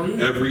fee Oh,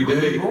 yeah. every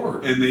day, Oh,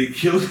 Lord. and they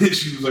kill it.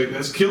 She was like,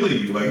 "That's killing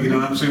you." Like, you know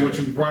what I'm saying? What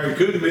you probably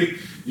could make,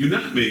 you're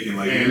not making.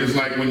 Like, and it's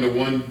like when the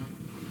one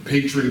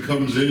patron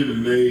comes in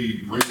and they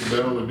ring the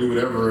bell or do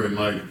whatever, and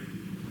like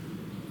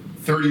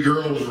 30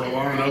 girls are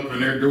lined up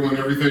and they're doing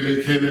everything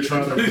they can to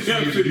try to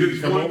persuade you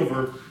to come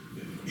over.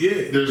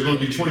 yeah, There's going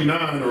to be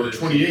 29 or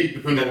 28,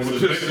 depending on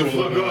what That's it's pissed the based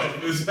fuck on.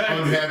 off. Exactly.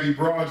 Unhappy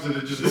broads that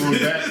are just going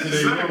back to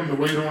their Exactly. room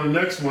to wait on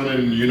the next one,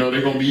 and you know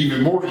they're going to be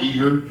even more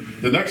eager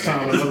the next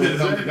time another one comes.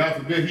 Exactly. God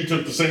forbid he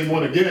took the same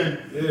one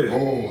again. Yeah.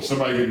 Oh,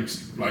 somebody getting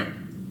like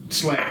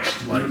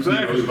slashed. Like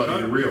Exactly. you know, it's about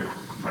to get real.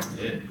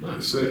 Yeah.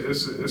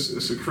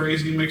 It's a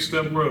crazy mixed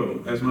up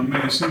world, as my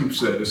man Snoop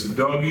said. It's a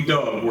doggy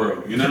dog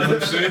world. You know what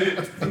I'm saying?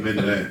 I'm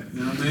into that. You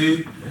know what I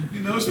mean? You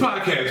know, it's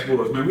podcast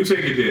boys, man. We take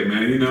it there,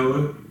 man. You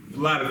know, a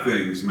lot of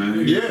things,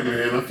 man. Yeah,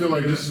 man. I feel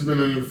like this has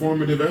been an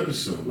informative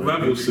episode. Like,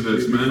 Levels to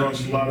this, we man.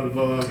 crossed a lot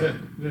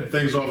of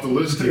things off the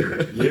list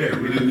here. Yeah,